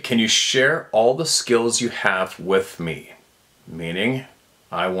 Number 8, can you share all the skills you have with me? Meaning,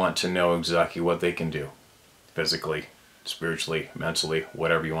 I want to know exactly what they can do. Physically, spiritually, mentally,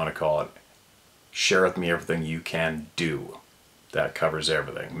 whatever you want to call it. Share with me everything you can do. That covers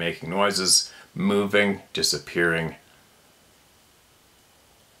everything. Making noises, moving, disappearing,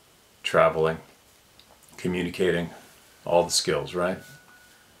 traveling, communicating, all the skills, right?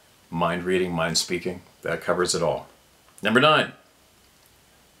 Mind reading, mind speaking, that covers it all. Number 9,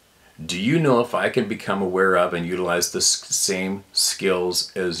 do you know if I can become aware of and utilize the same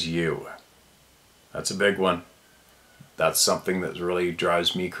skills as you? That's a big one. That's something that really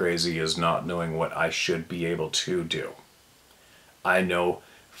drives me crazy, is not knowing what I should be able to do. I know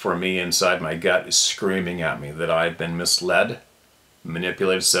for me inside my gut is screaming at me that I've been misled,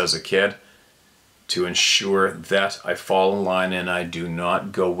 manipulated as a kid, to ensure that I fall in line and I do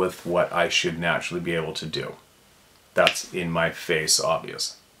not go with what I should naturally be able to do. That's in my face,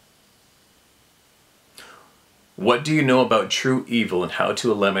 obvious. What do you know about true evil and how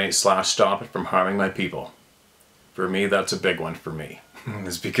to eliminate / stop it from harming my people? For me, that's a big one for me.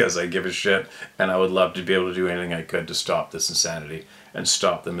 It's because I give a shit and I would love to be able to do anything I could to stop this insanity and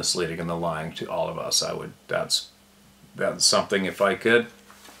stop the misleading and the lying to all of us. That's something if I could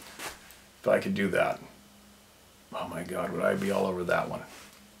do that. Oh my God, would I be all over that one.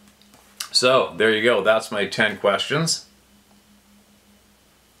 So, there you go. That's my 10 questions.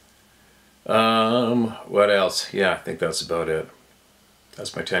 What else? Yeah, I think that's about it.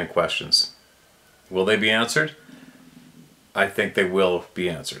 That's my 10 questions. Will they be answered? I think they will be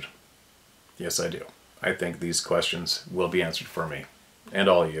answered. Yes, I do. I think these questions will be answered for me and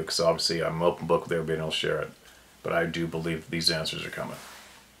all of you, because obviously I'm an open book with everybody and I'll share it. But I do believe these answers are coming.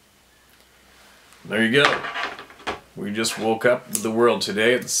 There you go. We just woke up with the world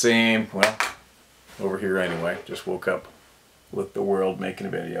today at the same, well, over here anyway. Just woke up with the world making a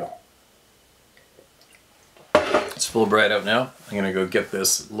video. It's full bright out now. I'm going to go get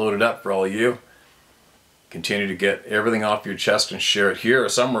this loaded up for all of you. Continue to get everything off your chest and share it here or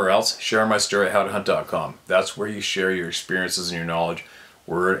somewhere else. Share my story at howtohunt.com. That's where you share your experiences and your knowledge,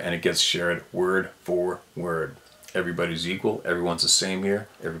 word, and it gets shared word for word. Everybody's equal. Everyone's the same here.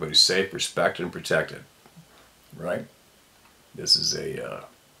 Everybody's safe, respected, and protected. Right? This is a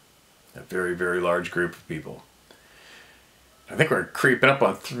very, very large group of people. I think we're creeping up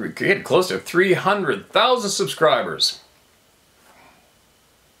on getting close to 300,000 subscribers.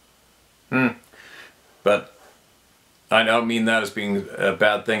 But I don't mean that as being a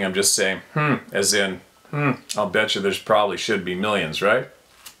bad thing. I'm just saying, as in, I'll bet you there's probably should be millions, right?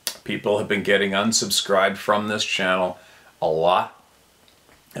 People have been getting unsubscribed from this channel a lot.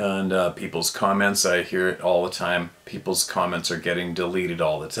 And people's comments, I hear it all the time. People's comments are getting deleted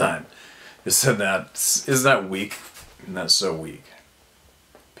all the time. Isn't that weak? Isn't that so weak?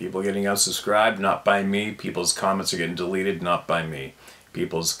 People getting unsubscribed, not by me. People's comments are getting deleted, not by me.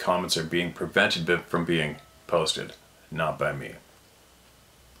 People's comments are being prevented from being posted, not by me.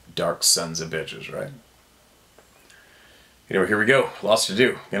 Dark sons of bitches, right? Anyway, here we go. Lots to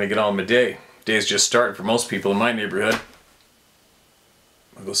do. Gonna get on with my day. Day's just started for most people in my neighborhood.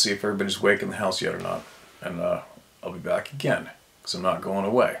 I'll go see if everybody's awake in the house yet or not. And I'll be back again, because I'm not going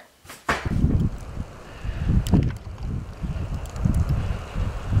away. I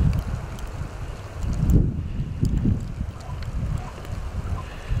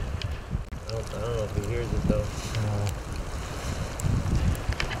don't know if he hears it though.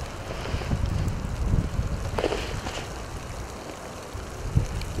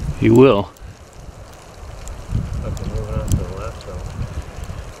 He will.